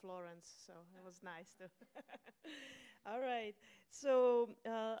 I'm from Florence, so it was nice to. All right. So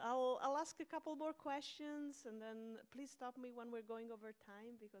I'll ask a couple more questions, and then please stop me when we're going over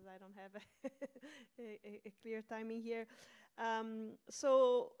time because I don't have a clear timing here.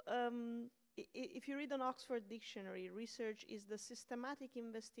 If you read an Oxford dictionary, research is the systematic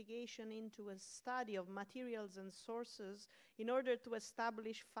investigation into a study of materials and sources in order to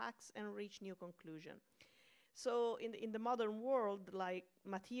establish facts and reach new conclusions. So in the modern world, like,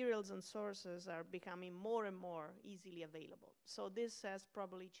 materials and sources are becoming more and more easily available. So this has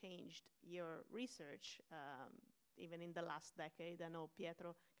probably changed your research, even in the last decade. I know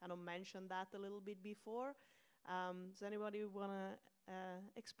Pietro kind of mentioned that a little bit before. Does anybody want to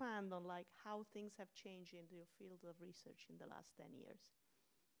expand on like how things have changed in the field of research in the last 10 years?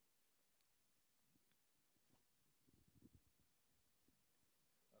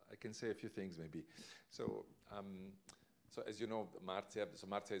 I can say a few things maybe. So as you know, Marzia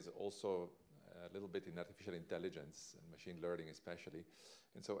is also a little bit in artificial intelligence and machine learning especially.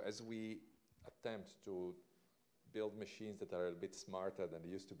 And so as we attempt to build machines that are a bit smarter than they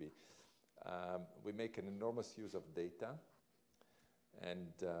used to be, we make an enormous use of data.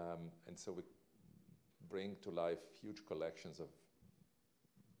 And so we bring to life huge collections of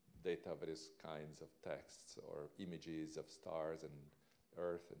data, various kinds of texts or images of stars and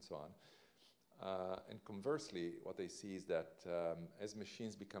Earth and so on. And conversely, what I see is that as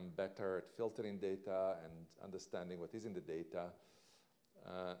machines become better at filtering data and understanding what is in the data,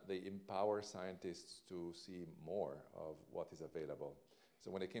 they empower scientists to see more of what is available.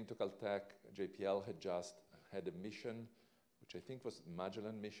 So when I came to Caltech, JPL had just had a mission, which I think was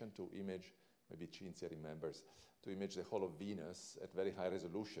Magellan mission, to image, maybe Cinzia remembers, to image the whole of Venus at very high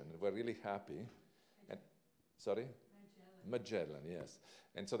resolution. And we're really happy. And, sorry? Magellan, yes.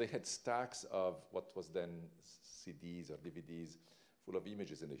 And so they had stacks of what was then CDs or DVDs full of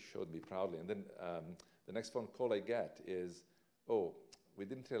images, and they showed me proudly. And then the next phone call I get is, oh, we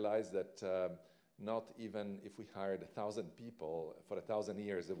didn't realize that not even if we hired 1,000 people for 1,000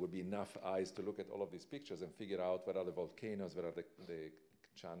 years, there would be enough eyes to look at all of these pictures and figure out where are the volcanoes, where are the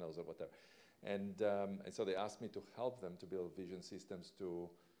channels or whatever. And so they asked me to help them to build vision systems to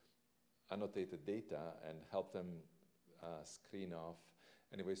annotate the data and help them screen off.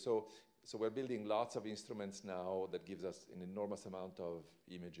 Anyway, so we're building lots of instruments now that gives us an enormous amount of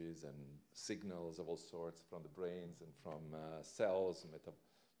images and signals of all sorts from the brains and from cells,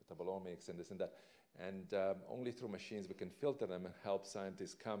 metabolomics and this and that. And only through machines we can filter them and help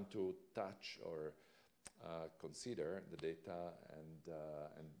scientists come to touch or consider the data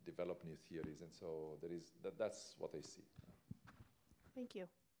and develop new theories. And so that's what I see. Thank you.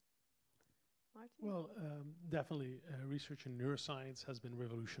 Martin? Well, definitely research in neuroscience has been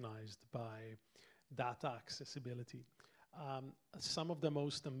revolutionized by data accessibility. Some of the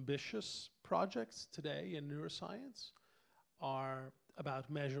most ambitious projects today in neuroscience are about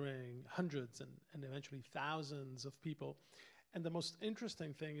measuring hundreds and eventually thousands of people. And the most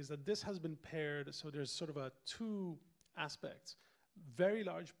interesting thing is that this has been paired, so there's sort of two aspects. Very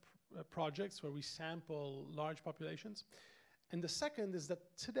large projects where we sample large populations. And the second is that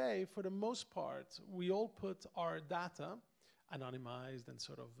today, for the most part, we all put our data anonymized and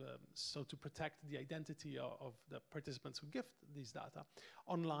sort of so to protect the identity of the participants who gift these data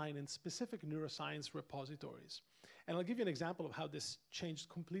online in specific neuroscience repositories. And I'll give you an example of how this changed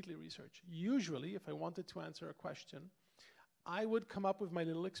completely research. Usually, if I wanted to answer a question, I would come up with my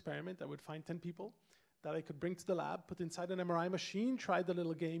little experiment. I would find 10 people that I could bring to the lab, put inside an MRI machine, try the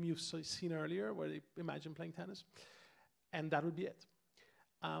little game you've seen earlier where they imagine playing tennis, and that would be it.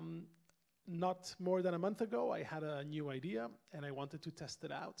 Not more than a month ago, I had a new idea, and I wanted to test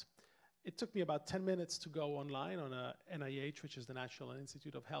it out. It took me about 10 minutes to go online on a NIH, which is the National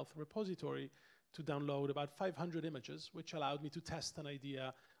Institute of Health repository, to download about 500 images, which allowed me to test an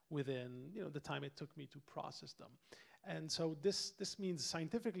idea within the time it took me to process them. And so this means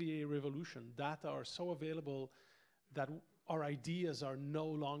scientifically a revolution. Data are so available that our ideas are no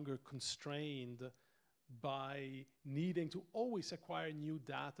longer constrained by needing to always acquire new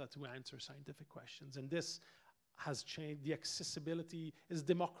data to answer scientific questions. And this has changed. The accessibility is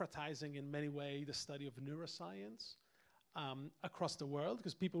democratizing in many ways the study of neuroscience across the world,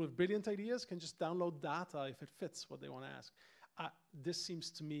 because people with brilliant ideas can just download data if it fits what they want to ask. This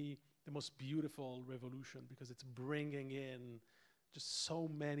seems to me the most beautiful revolution, because it's bringing in just so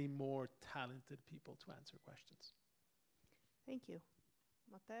many more talented people to answer questions. Thank you.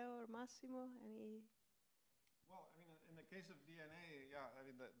 Matteo or Massimo, any? Well, I mean, in the case of DNA, yeah, I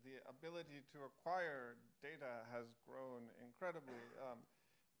mean, the ability to acquire data has grown incredibly.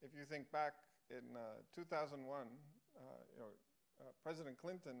 If you think back in 2001, President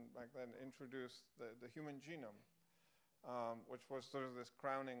Clinton back then introduced the human genome, which was sort of this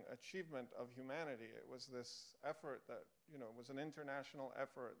crowning achievement of humanity. It was this effort that, was an international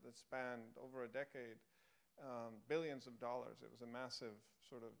effort that spanned over a decade, billions of dollars. It was a massive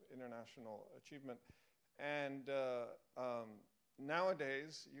sort of international achievement. And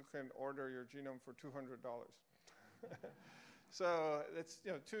nowadays, you can order your genome for $200. So it's,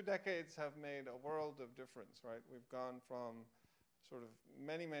 2 decades have made a world of difference, right? We've gone from sort of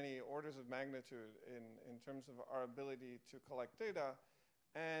many, many orders of magnitude in terms of our ability to collect data.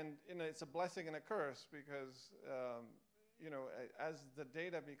 And it's a blessing and a curse, because as the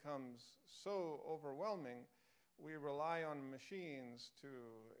data becomes so overwhelming, we rely on machines to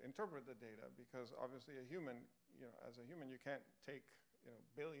interpret the data, because obviously a human, as a human, you can't take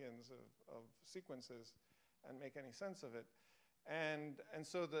billions of sequences and make any sense of it. And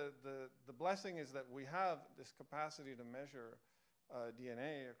so the blessing is that we have this capacity to measure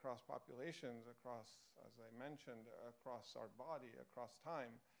DNA across populations, across, as I mentioned, across our body, across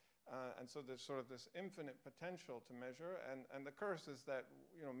time. And so there's sort of this infinite potential to measure. And the curse is that,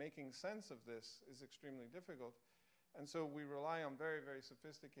 making sense of this is extremely difficult. And so we rely on very, very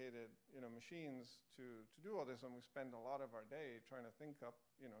sophisticated, machines to do all this. And we spend a lot of our day trying to think up,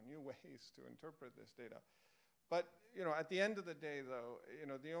 new ways to interpret this data. But, at the end of the day, though,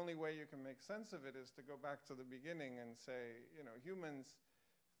 the only way you can make sense of it is to go back to the beginning and say, humans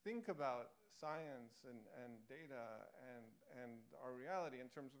think about science and data and our reality in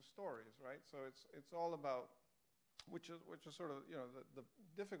terms of stories, right? So it's all about, which is sort of, the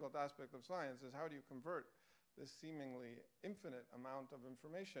difficult aspect of science is how do you convert this seemingly infinite amount of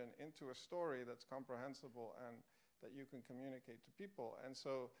information into a story that's comprehensible and that you can communicate to people. And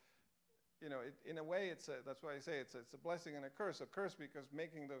so, in a way, that's why I say it's a blessing and a curse. A curse because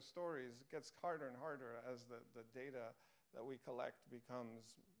making those stories gets harder and harder as the data that we collect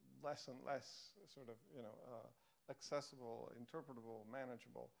becomes less and less sort of, accessible, interpretable,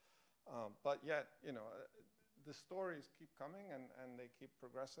 manageable. But yet, the stories keep coming and they keep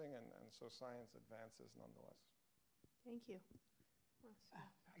progressing, and so science advances nonetheless. Thank you.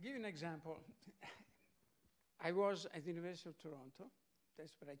 I'll give you an example. I was at the University of Toronto.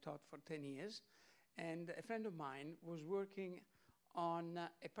 That's where I taught for 10 years. And a friend of mine was working on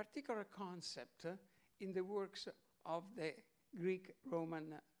a particular concept in the works of the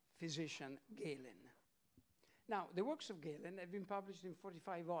Greek-Roman physician Galen. Now, the works of Galen have been published in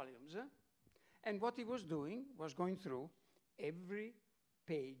 45 volumes. And what he was doing was going through every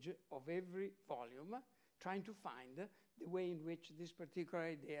page of every volume, trying to find the way in which this particular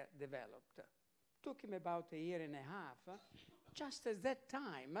idea developed. Took him about a year and a half. Just at that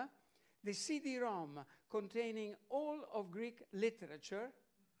time, the CD-ROM containing all of Greek literature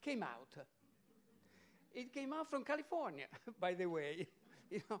came out. It came out from California, by the way.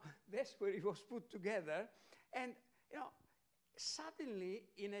 That's where it was put together. And, suddenly,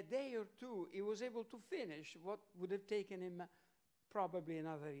 in a day or two, he was able to finish what would have taken him probably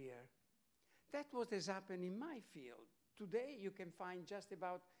another year. That's what has happened in my field. Today, you can find just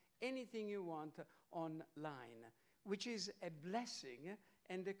about anything you want online, which is a blessing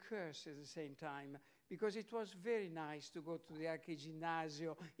and a curse at the same time, because it was very nice to go to the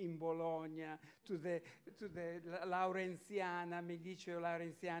Archiginnasio in Bologna, to the Laurenziana, Mediceo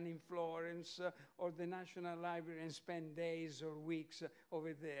Laurenziana in Florence, or the National Library, and spend days or weeks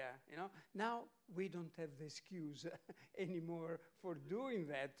over there. You know, now we don't have the excuse anymore for doing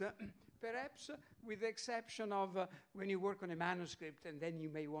that. Perhaps with the exception of when you work on a manuscript, and then you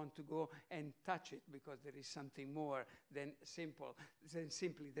may want to go and touch it because there is something more than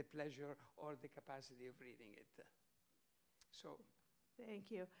simply the pleasure or the capacity of reading it. So, thank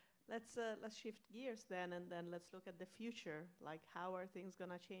you. Let's shift gears then, and then let's look at the future. Like, how are things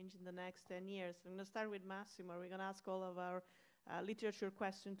going to change in the next 10 years? I'm going to start with Massimo. Are we going to ask all of our literature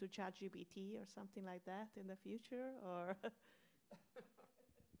questions to ChatGPT or something like that in the future, or?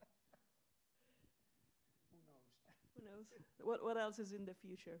 Who knows? What else is in the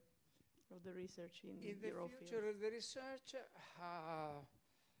future of the research in your field? In the future of the research,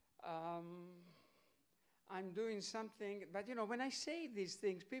 I'm doing something, but you know, when I say these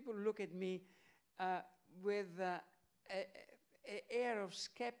things, people look at me with an air of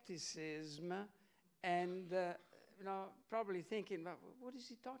skepticism, and you know, probably thinking, well, what is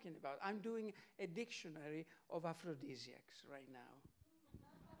he talking about? I'm doing a dictionary of aphrodisiacs right now.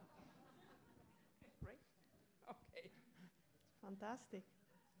 Right? Okay. Fantastic.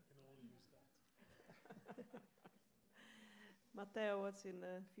 I can only use that. Matteo, what's in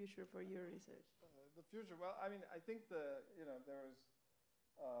the future for your research? The future, well, I mean, I think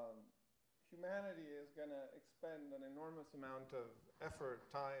humanity is going to expend an enormous amount of effort,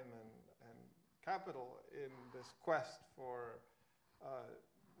 time, and capital in this quest for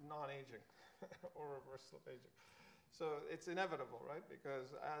non-aging or reversal of aging. So it's inevitable, right?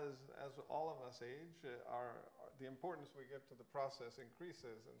 Because as all of us age, the importance we give to the process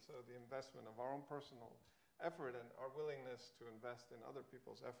increases, and so the investment of our own personal effort and our willingness to invest in other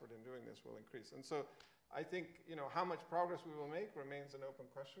people's effort in doing this will increase. And so I think, you know, how much progress we will make remains an open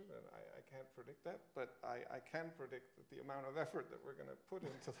question, and I can't predict that, but I can predict that the amount of effort that we're going to put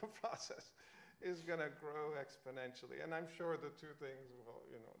into the process is going to grow exponentially. And I'm sure the two things will,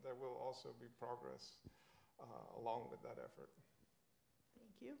 you know, there will also be progress along with that effort.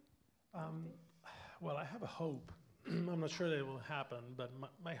 Thank you. Well, I have a hope. I'm not sure that it will happen, but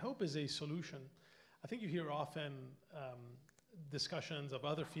my hope is a solution. I think you hear often discussions of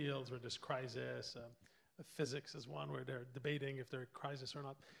other fields where there's crisis. Physics is one where they're debating if there's a crisis or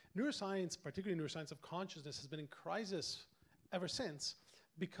not. Neuroscience, particularly neuroscience of consciousness, has been in crisis ever since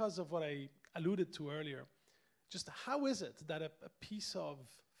because of what I alluded to earlier. Just how is it that a piece of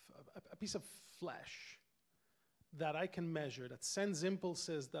flesh that I can measure, that sends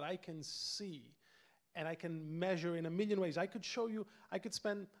impulses that I can see, and I can measure in a million ways. I could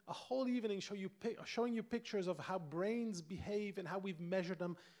spend a whole evening showing you pictures of how brains behave and how we've measured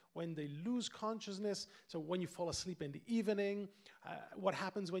them when they lose consciousness. So when you fall asleep in the evening, what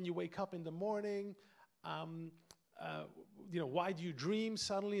happens when you wake up in the morning, you know, why do you dream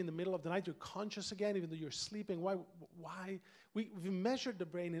suddenly in the middle of the night? You're conscious again, even though you're sleeping. Why? We've measured the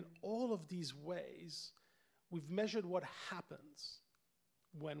brain in all of these ways. We've measured what happens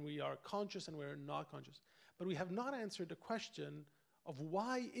when we are conscious and we're not conscious. But we have not answered the question of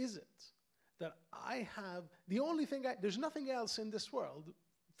why is it that I have, there's nothing else in this world,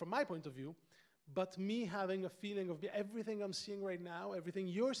 from my point of view, but me having a feeling of everything I'm seeing right now, everything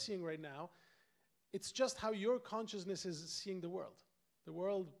you're seeing right now, it's just how your consciousness is seeing the world. The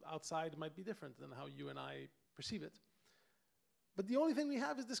world outside might be different than how you and I perceive it. But the only thing we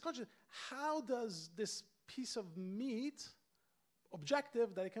have is this consciousness. How does this piece of meat,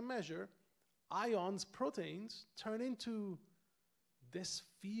 objective that I can measure, ions, proteins, turn into this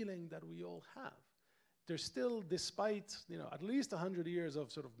feeling that we all have? There's still, despite at least 100 years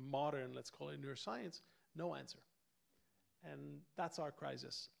of sort of modern, let's call it neuroscience, no answer. And that's our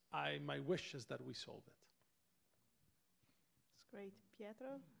crisis. My wish is that we solve it. That's great.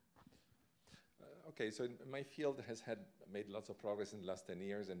 Pietro? Okay, so my field has made lots of progress in the last 10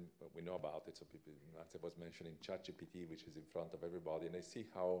 years, and we know about it. So Marzia was mentioning ChatGPT, which is in front of everybody, and I see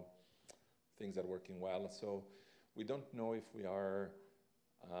how things are working well. So we don't know if we are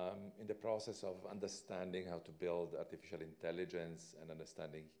in the process of understanding how to build artificial intelligence and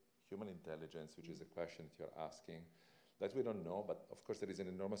understanding human intelligence, which is a question that you're asking. That we don't know, but of course there is an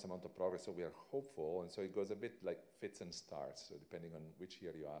enormous amount of progress, so we are hopeful, and so it goes a bit like fits and starts. So depending on which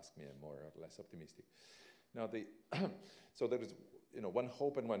year you ask me, I'm more or less optimistic. Now, so there is one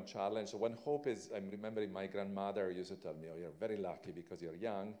hope and one challenge. So one hope is, I'm remembering my grandmother used to tell me, oh, you're very lucky because you're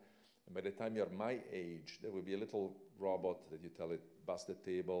young, and by the time you're my age, there will be a little robot that you tell it, bust the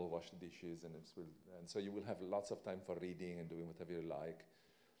table, wash the dishes, and so you will have lots of time for reading and doing whatever you like.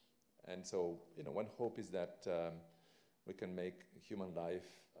 And so, one hope is that we can make human life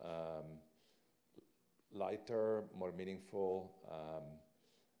lighter, more meaningful,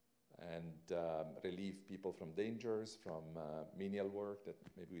 and relieve people from dangers, from menial work that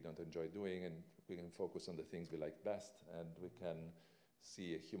maybe we don't enjoy doing, and we can focus on the things we like best, and we can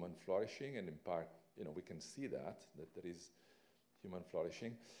see a human flourishing, and in part, we can see that there is human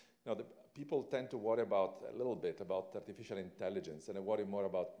flourishing. Now, the people tend to worry a little bit about artificial intelligence, and they worry more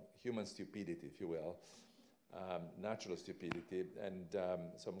about human stupidity, if you will, natural stupidity. And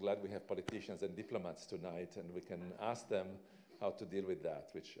so I'm glad we have politicians and diplomats tonight, and we can ask them how to deal with that,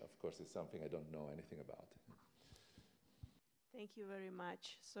 which, of course, is something I don't know anything about. Thank you very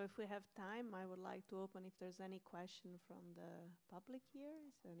much. So if we have time, I would like to open if there's any question from the public here.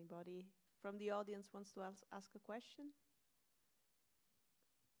 Is there anybody from the audience wants to ask a question?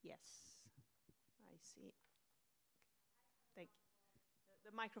 Yes, I see. Thank you.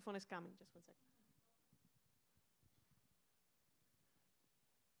 The microphone is coming, just 1 second.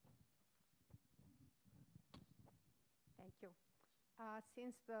 Thank you.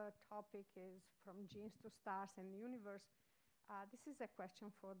 Since the topic is from genes to stars and the universe, this is a question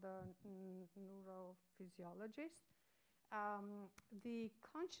for the neurophysiologist. The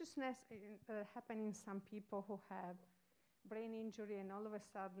consciousness happens in some people who have brain injury and all of a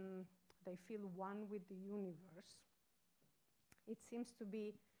sudden they feel one with the universe. It seems to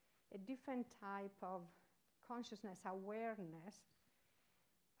be a different type of consciousness, awareness.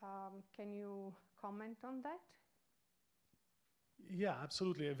 Can you comment on that? Yeah,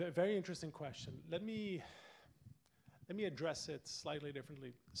 absolutely. A very interesting question. Let me address it slightly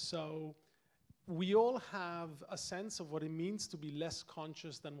differently. So we all have a sense of what it means to be less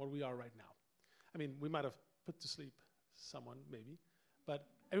conscious than what we are right now. I mean, we might have put to sleep someone maybe, but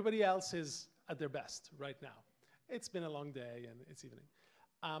everybody else is at their best right now. It's been a long day and it's evening.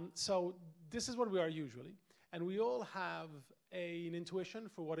 So this is what we are usually. And we all have an intuition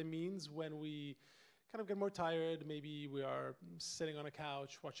for what it means when we kind of get more tired. Maybe we are sitting on a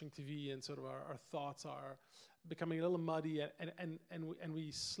couch watching TV and sort of our thoughts are becoming a little muddy and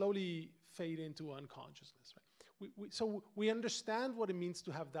we slowly fade into unconsciousness. Right? So we understand what it means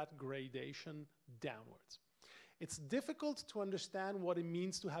to have that gradation downwards. It's difficult to understand what it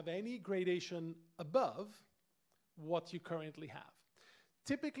means to have any gradation above what you currently have.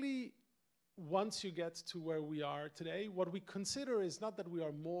 Typically, once you get to where we are today, what we consider is not that we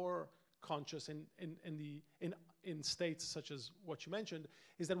are more conscious in states such as what you mentioned,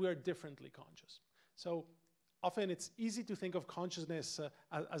 is that we are differently conscious. So often it's easy to think of consciousness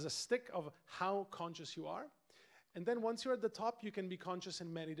as a stick of how conscious you are. And then once you're at the top, you can be conscious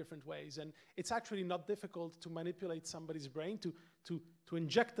in many different ways. And it's actually not difficult to manipulate somebody's brain, to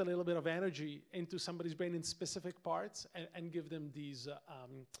inject a little bit of energy into somebody's brain in specific parts and give them these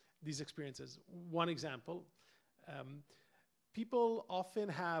experiences. One example, people often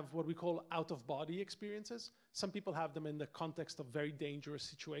have what we call out-of-body experiences. Some people have them in the context of very dangerous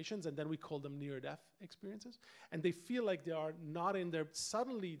situations, and then we call them near-death experiences. And they feel like they are not in there.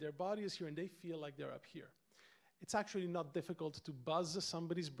 Suddenly, their body is here, and they feel like they're up here. It's actually not difficult to buzz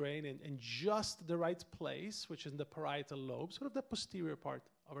somebody's brain in just the right place, which is in the parietal lobe, sort of the posterior part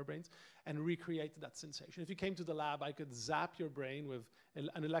of our brains, and recreate that sensation. If you came to the lab, I could zap your brain with an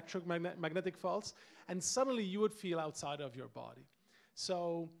electromagnetic pulse, and suddenly you would feel outside of your body.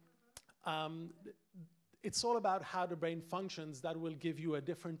 So it's all about how the brain functions that will give you a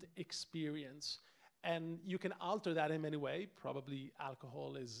different experience. And you can alter that in many ways. Probably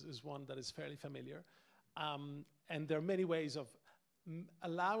alcohol is one that is fairly familiar. And there are many ways of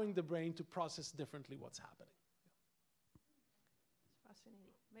allowing the brain to process differently what's happening. It's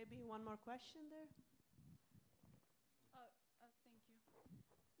fascinating. Maybe one more question there? Thank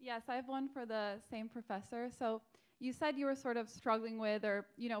you. Yes, I have one for the same professor. So you said you were sort of struggling with or,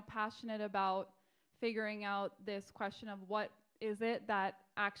 passionate about figuring out this question of what is it that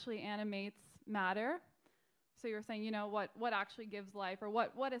actually animates matter. So you were saying, what actually gives life, or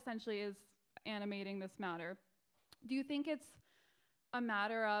what essentially is animating this matter. Do you think it's a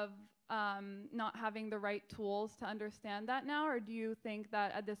matter of not having the right tools to understand that now, or do you think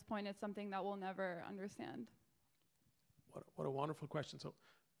that at this point it's something that we'll never understand? What a wonderful question. So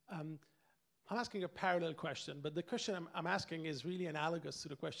I'm asking a parallel question, but the question I'm asking is really analogous to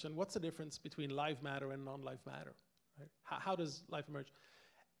the question, what's the difference between live matter and non-live matter? Right? How does life emerge?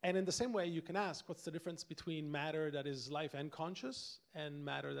 And in the same way, you can ask, what's the difference between matter that is life and conscious and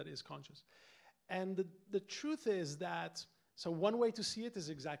matter that is conscious? And the truth is that, so one way to see it is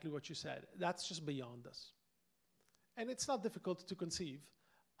exactly what you said. That's just beyond us. And it's not difficult to conceive.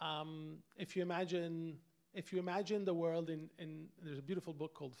 If you imagine if you imagine the world there's a beautiful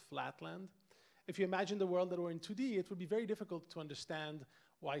book called Flatland. If you imagine the world that were in 2D, it would be very difficult to understand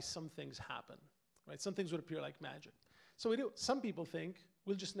why some things happen, right? Some things would appear like magic. So some people think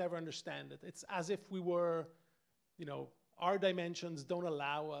we'll just never understand it. It's as if we were, our dimensions don't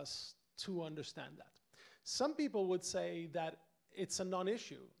allow us to understand that. Some people would say that it's a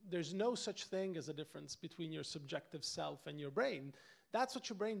non-issue. There's no such thing as a difference between your subjective self and your brain. That's what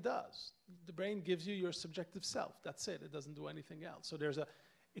your brain does. The brain gives you your subjective self. That's it. It doesn't do anything else. So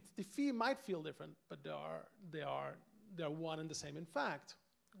the might feel different, but they are one and the same. In fact,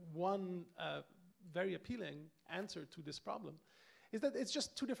 one very appealing answer to this problem is that it's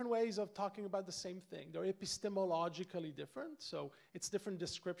just two different ways of talking about the same thing. They're epistemologically different, so it's different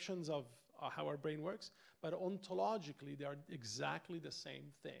descriptions of how our brain works, but ontologically they are exactly the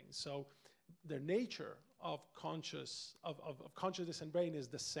same thing. So the nature of consciousness and brain is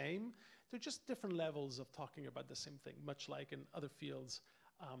the same. They're just different levels of talking about the same thing, much like in other fields.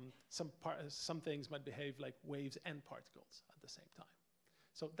 Some things might behave like waves and particles at the same time.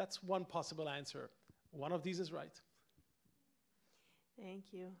 So that's one possible answer. One of these is right.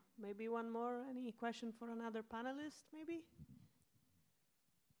 Thank you. Maybe one more. Any question for another panelist, maybe?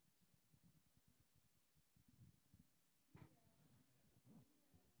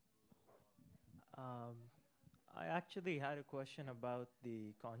 I actually had a question about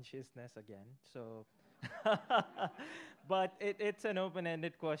the consciousness again. So, but it's an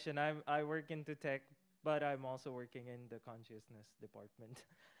open-ended question. I work into tech, but I'm also working in the consciousness department.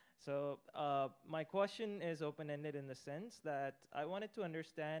 So my question is open-ended in the sense that I wanted to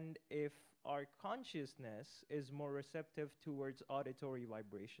understand if our consciousness is more receptive towards auditory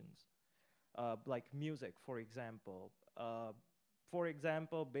vibrations, like music, for example. For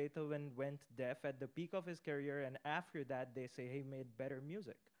example, Beethoven went deaf at the peak of his career, and after that, they say he made better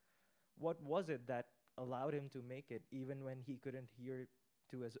music. What was it that allowed him to make it, even when he couldn't hear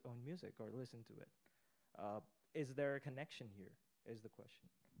to his own music or listen to it? Is there a connection here, is the question.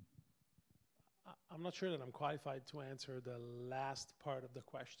 I'm not sure that I'm qualified to answer the last part of the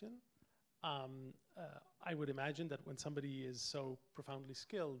question. I would imagine that when somebody is so profoundly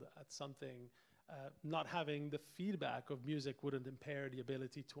skilled at something, not having the feedback of music wouldn't impair the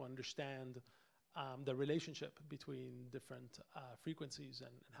ability to understand the relationship between different frequencies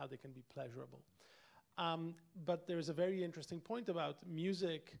and how they can be pleasurable. But there's a very interesting point about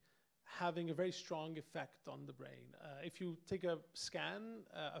music having a very strong effect on the brain. If you take a scan,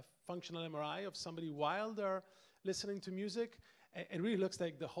 a functional MRI of somebody while they're listening to music, it really looks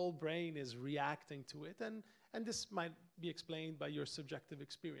like the whole brain is reacting to it. And this might be explained by your subjective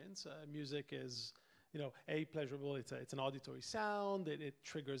experience. Music is, pleasurable. It's an auditory sound. It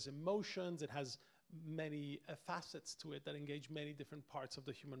triggers emotions. It has many facets to it that engage many different parts of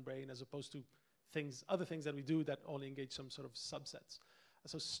the human brain, as opposed to other things that we do that only engage some sort of subsets.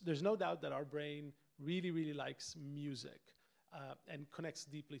 So there's no doubt that our brain really, really likes music and connects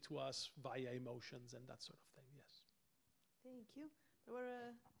deeply to us via emotions and that sort of thing, yes. Thank you. There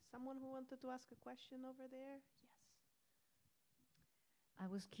were someone who wanted to ask a question over there. Yes. I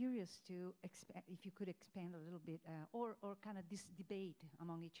was curious to if you could expand a little bit or kind of this debate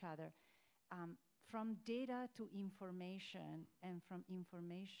among each other. From data to information and from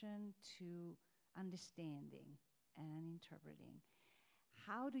information to understanding and interpreting.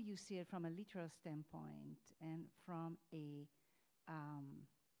 How do you see it from a literal standpoint and from a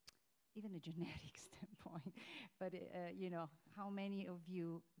even a genetic standpoint? But how many of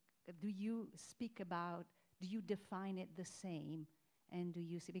you do you speak about? Do you define it the same? And do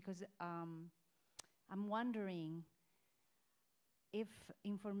you see? Because I'm wondering if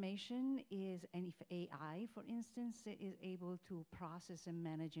information is, and if AI, for instance, is able to process and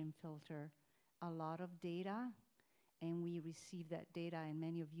manage and filter a lot of data, and we receive that data, and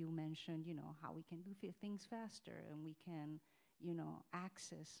many of you mentioned, how we can do things faster, and we can,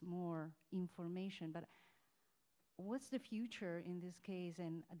 access more information. But what's the future in this case,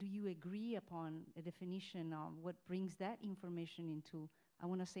 and do you agree upon a definition of what brings that information into, I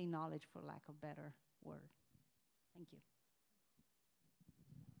want to say knowledge for lack of better word? Thank you.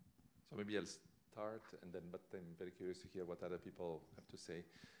 So maybe I'll start, but I'm very curious to hear what other people have to say.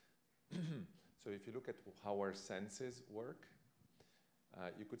 So if you look at how our senses work,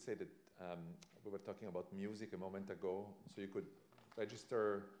 you could say that we were talking about music a moment ago. So you could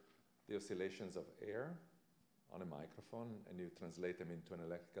register the oscillations of air on a microphone and you translate them into an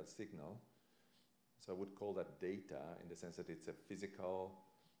electrical signal. So I would call that data in the sense that it's a physical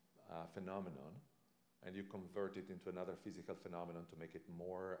phenomenon, and you convert it into another physical phenomenon to make it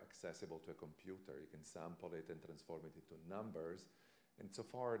more accessible to a computer. You can sample it and transform it into numbers. And so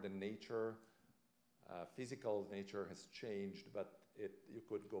far, the nature physical nature has changed, but you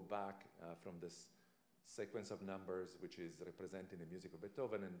could go back from this sequence of numbers, which is representing the music of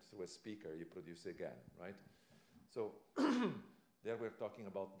Beethoven, and through a speaker you produce it again, right? So there we're talking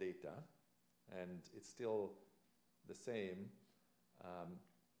about data, and it's still the same.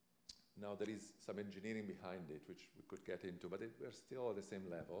 Now there is some engineering behind it, which we could get into, but we're still at the same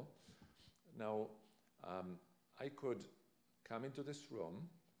level. Now, I could come into this room,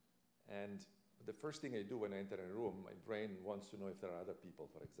 and the first thing I do when I enter a room, my brain wants to know if there are other people,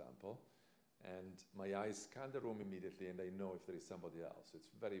 for example, and my eyes scan the room immediately, and I know if there is somebody else. It's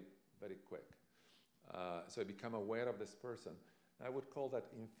very, very quick. So I become aware of this person. I would call that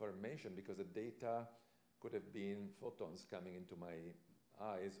information, because the data could have been photons coming into my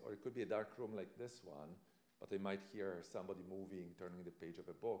eyes, or it could be a dark room like this one, but I might hear somebody moving, turning the page of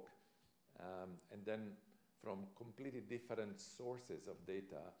a book. And then from completely different sources of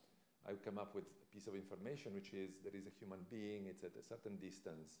data, I come up with a piece of information, which is there is a human being, it's at a certain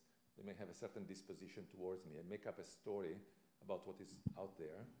distance, they may have a certain disposition towards me. I make up a story about what is out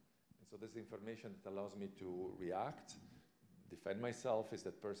there. And so this information that allows me to react, defend myself if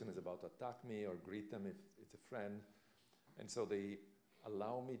that person is about to attack me, or greet them if it's a friend. And so they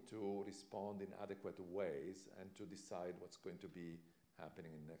allow me to respond in adequate ways and to decide what's going to be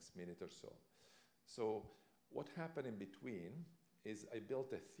happening in the next minute or so. So what happened in between is I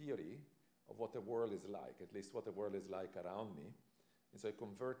built a theory of what the world is like, at least what the world is like around me. And so I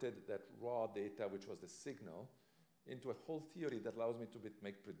converted that raw data, which was the signal, into a whole theory that allows me to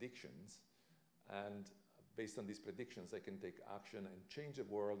make predictions. And based on these predictions, I can take action and change the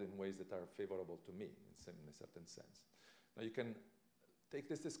world in ways that are favorable to me in a certain sense. Now you can take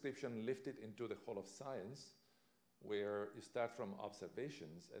this description, lift it into the whole of science, where you start from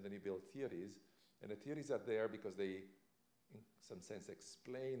observations and then you build theories. And the theories are there because they, in some sense,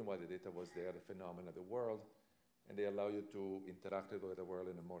 explain why the data was there, the phenomena of the world, and they allow you to interact with the world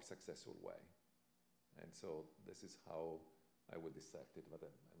in a more successful way. And so this is how I would dissect it, but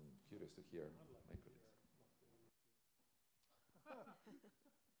I'm curious to hear my colleagues.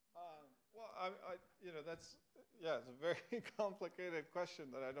 Well, you know, that's, yeah, it's a very complicated question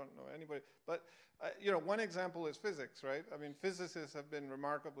that I don't know anybody. But, you know, one example is physics, right? I mean, physicists have been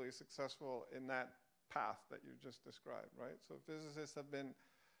remarkably successful in that path that you just described, right? So physicists have been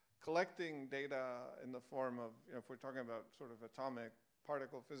collecting data in the form of, you know, if we're talking about sort of atomic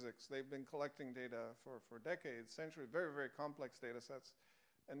particle physics, they've been collecting data for decades, centuries, very, very complex data sets.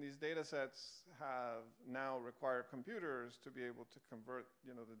 And these data sets have now require computers to be able to convert,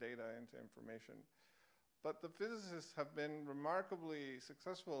 you know, the data into information. But the physicists have been remarkably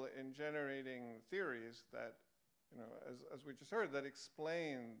successful in generating theories that, you know, as we just heard, that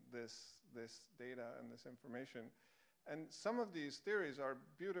explain this data and this information. And some of these theories are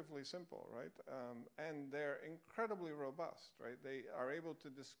beautifully simple, right? And they're incredibly robust, right? They are able to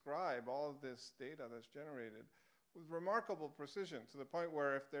describe all of this data that's generated with remarkable precision, to the point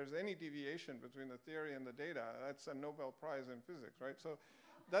where if there's any deviation between the theory and the data, that's a Nobel Prize in physics, right? So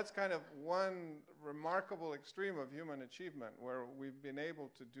that's kind of one remarkable extreme of human achievement, where we've been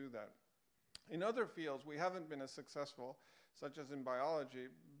able to do that. In other fields, we haven't been as successful, such as in biology,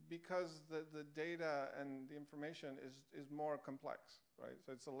 because the data and the information is more complex, right?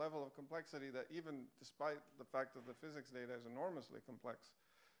 So it's a level of complexity that, even despite the fact that the physics data is enormously complex,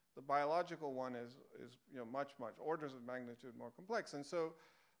 the biological one is you know, much orders of magnitude more complex. And so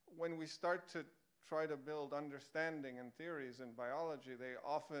when we start to try to build understanding and theories in biology, they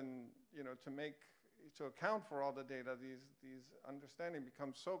often, you know, to account for all the data, these understanding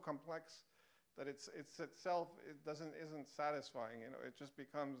becomes so complex that it's itself, isn't satisfying. You know, it just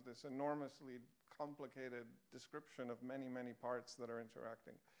becomes this enormously complicated description of many, many parts that are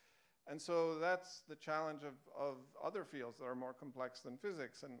interacting. And so that's the challenge of other fields that are more complex than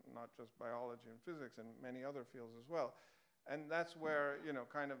physics, and not just biology and physics, and many other fields as well. And that's where, you know,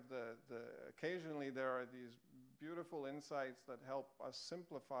 kind of occasionally there are these beautiful insights that help us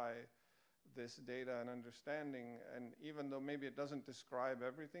simplify this data and understanding. And even though maybe it doesn't describe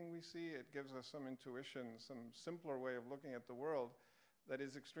everything we see, it gives us some intuition, some simpler way of looking at the world that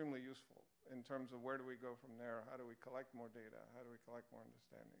is extremely useful in terms of where do we go from there, how do we collect more data, how do we collect more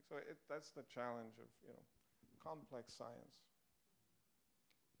understanding. So that's the challenge of, you know, complex science.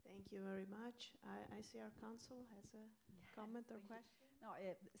 Thank you very much. I see our counsel has a comment or question. No,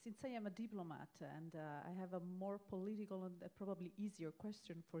 since I am a diplomat and I have a more political and probably easier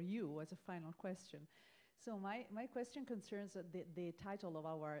question for you as a final question. So my question concerns the title of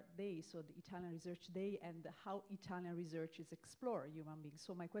our day, so the Italian Research Day, and how Italian research is explore human beings.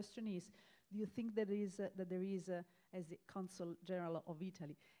 So my question is, do you think that there is, as the Consul General of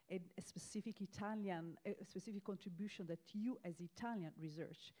Italy, a specific specific contribution that you as Italian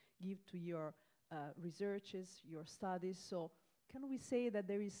research give to your researches, your studies? So can we say that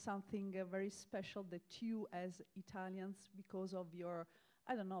there is something very special that you as Italians, because of your,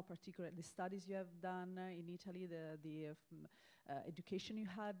 I don't know, particularly the studies you have done in Italy, the education you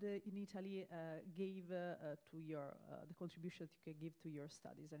had in Italy, gave to your, the contribution that you can give to your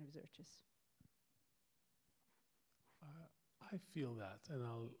studies and researches? I feel that, and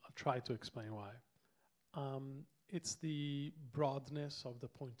I'll try to explain why. It's the broadness of the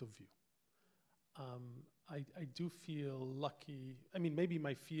point of view. I do feel lucky. I mean, maybe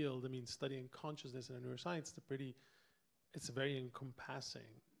my field, I mean, studying consciousness and neuroscience, it's a very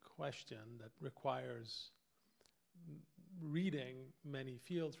encompassing question that requires reading many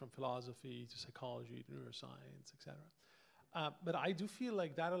fields, from philosophy to psychology to neuroscience, etc. But I do feel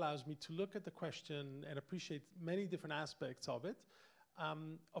like that allows me to look at the question and appreciate many different aspects of it.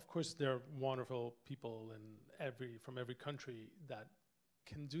 Of course, there are wonderful people from every country that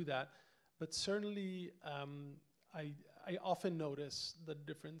can do that. But certainly, I often notice the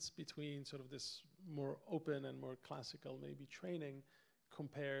difference between sort of this more open and more classical maybe training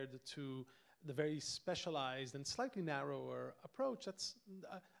compared to the very specialized and slightly narrower approach that's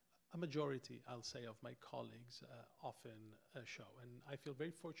a majority, I'll say, of my colleagues often show. And I feel very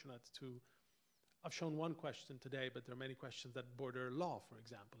fortunate I've shown one question today, but there are many questions that border law, for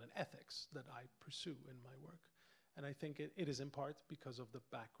example, and ethics that I pursue in my work. And I think it is in part because of the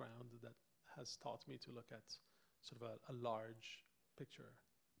background that has taught me to look at sort of a large picture.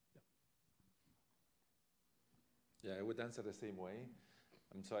 Yeah, I would answer the same way.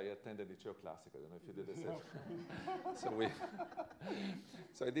 So I attended the Liceo Classico. I don't know if you did the same.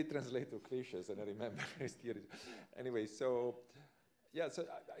 So I did translate to cliches, and I remember. Anyway, so yeah, so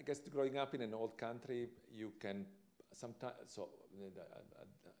I guess growing up in an old country, you can sometimes,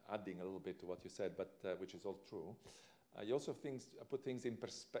 adding a little bit to what you said, but which is all true, you also put things in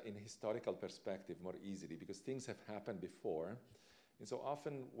historical perspective more easily, because things have happened before. And so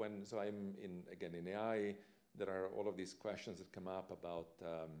often I'm in AI, there are all of these questions that come up about,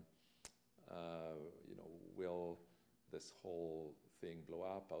 will this whole thing blow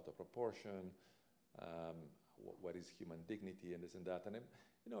up out of proportion? What is human dignity and this and that? And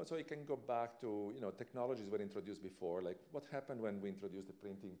so you can go back to, technologies were introduced before, like what happened when we introduced the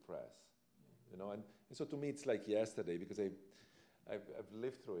printing press? And so to me it's like yesterday, because I've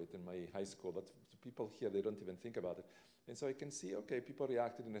lived through it in my high school, but people here, they don't even think about it. And so I can see, okay, people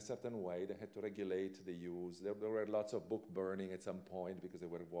reacted in a certain way. They had to regulate the use. There were lots of book burning at some point because they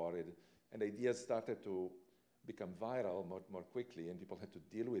were worried. And ideas started to become viral more quickly, and people had to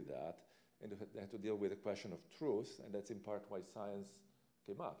deal with that. And they had to deal with the question of truth, and that's in part why science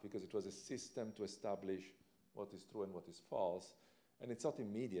came up, because it was a system to establish what is true and what is false. And it's not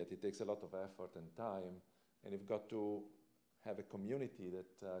immediate. It takes a lot of effort and time, and you've got to have a community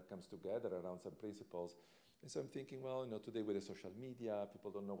that comes together around some principles. And so I'm thinking, well, today with the social media, people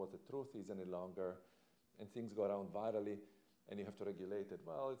don't know what the truth is any longer, and things go around virally, and you have to regulate it.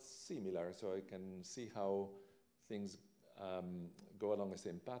 Well, it's similar, so I can see how things go along the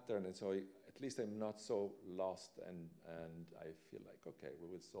same pattern, and so at least I'm not so lost, and I feel like, okay, we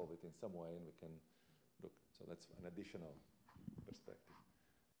will solve it in some way, and we can look. So that's an additional perspective.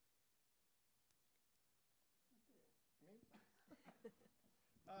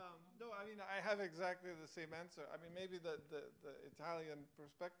 No, I mean, I have exactly the same answer. I mean, maybe the Italian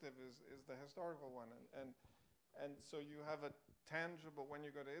perspective is the historical one. And so you have a tangible, when you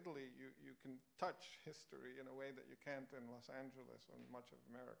go to Italy, you can touch history in a way that you can't in Los Angeles or much of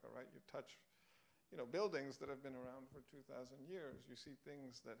America, right? You touch, buildings that have been around for 2,000 years. You see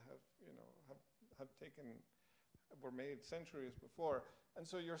things that were made centuries before. And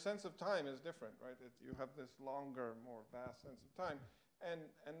so your sense of time is different, right? You have this longer, more vast sense of time. And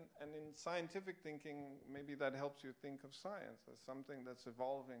in scientific thinking, maybe that helps you think of science as something that's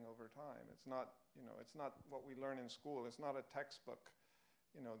evolving over time. It's not, it's not what we learn in school. It's not a textbook,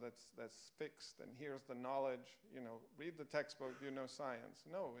 that's fixed, and here's the knowledge, read the textbook, science.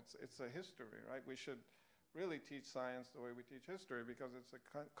 No, it's a history, right? We should really teach science the way we teach history, because it's a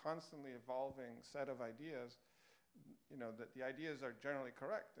constantly evolving set of ideas. That the ideas are generally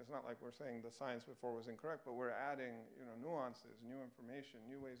correct. It's not like we're saying the science before was incorrect, but we're adding, nuances, new information,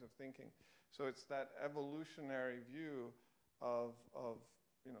 new ways of thinking. So it's that evolutionary view of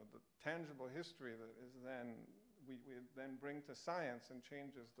the tangible history that is then we then bring to science and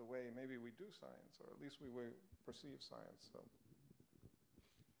changes the way maybe we do science, or at least we will perceive science. So.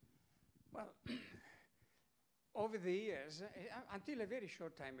 Well, over the years, until a very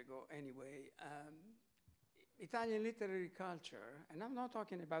short time ago anyway, Italian literary culture, and I'm not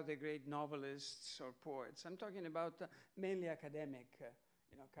talking about the great novelists or poets, I'm talking about mainly academic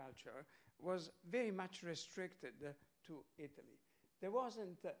culture, was very much restricted to Italy. There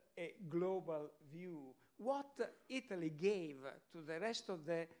wasn't a global view. What Italy gave to the rest of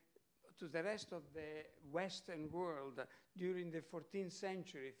the Western world during the 14th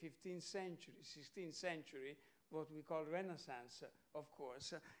century, 15th century, 16th century, what we call Renaissance, of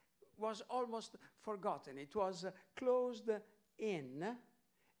course, was almost forgotten. It was closed in,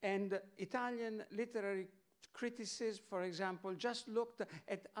 and Italian literary criticism, for example, just looked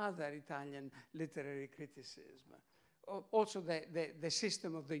at other Italian literary criticism. Also the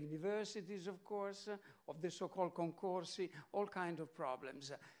system of the universities, of course, of the so-called concorsi, all kinds of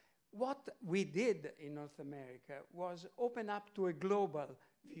problems. What we did in North America was open up to a global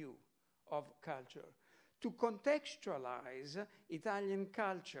view of culture, to contextualize Italian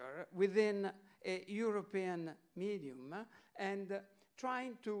culture within a European medium, and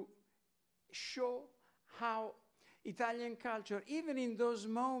trying to show how Italian culture, even in those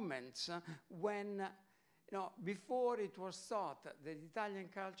moments when, before it was thought that Italian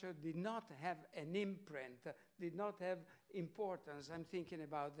culture did not have an imprint, did not have importance. I'm thinking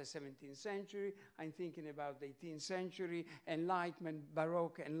about the 17th century, I'm thinking about the 18th century, Enlightenment,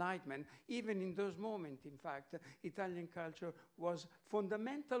 Baroque Enlightenment. Even in those moments, in fact, Italian culture was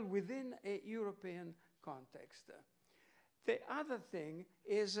fundamental within a European context. The other thing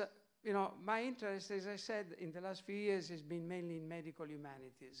is, my interest, as I said, in the last few years has been mainly in medical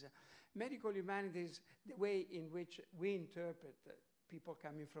humanities. Medical humanities, the way in which we interpret people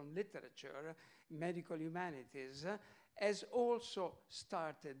coming from literature, medical humanities, has also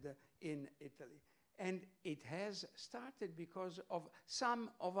started in Italy. And it has started because of some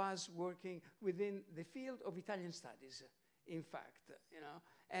of us working within the field of Italian studies, in fact,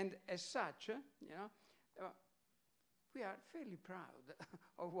 And as such, we are fairly proud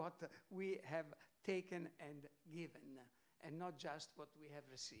of what we have taken and given, and not just what we have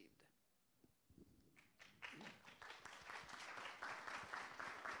received.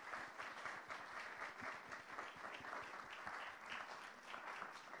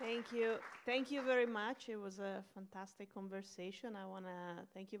 Thank you. Thank you very much. It was a fantastic conversation. I want to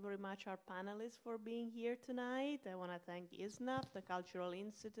thank you very much, our panelists, for being here tonight. I want to thank ISSNAF, the Cultural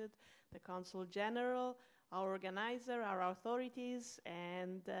Institute, the Consulate General, our organizer, our authorities,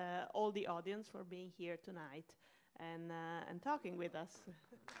 and all the audience for being here tonight and talking with us.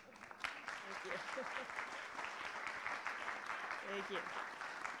 Thank you. Thank you.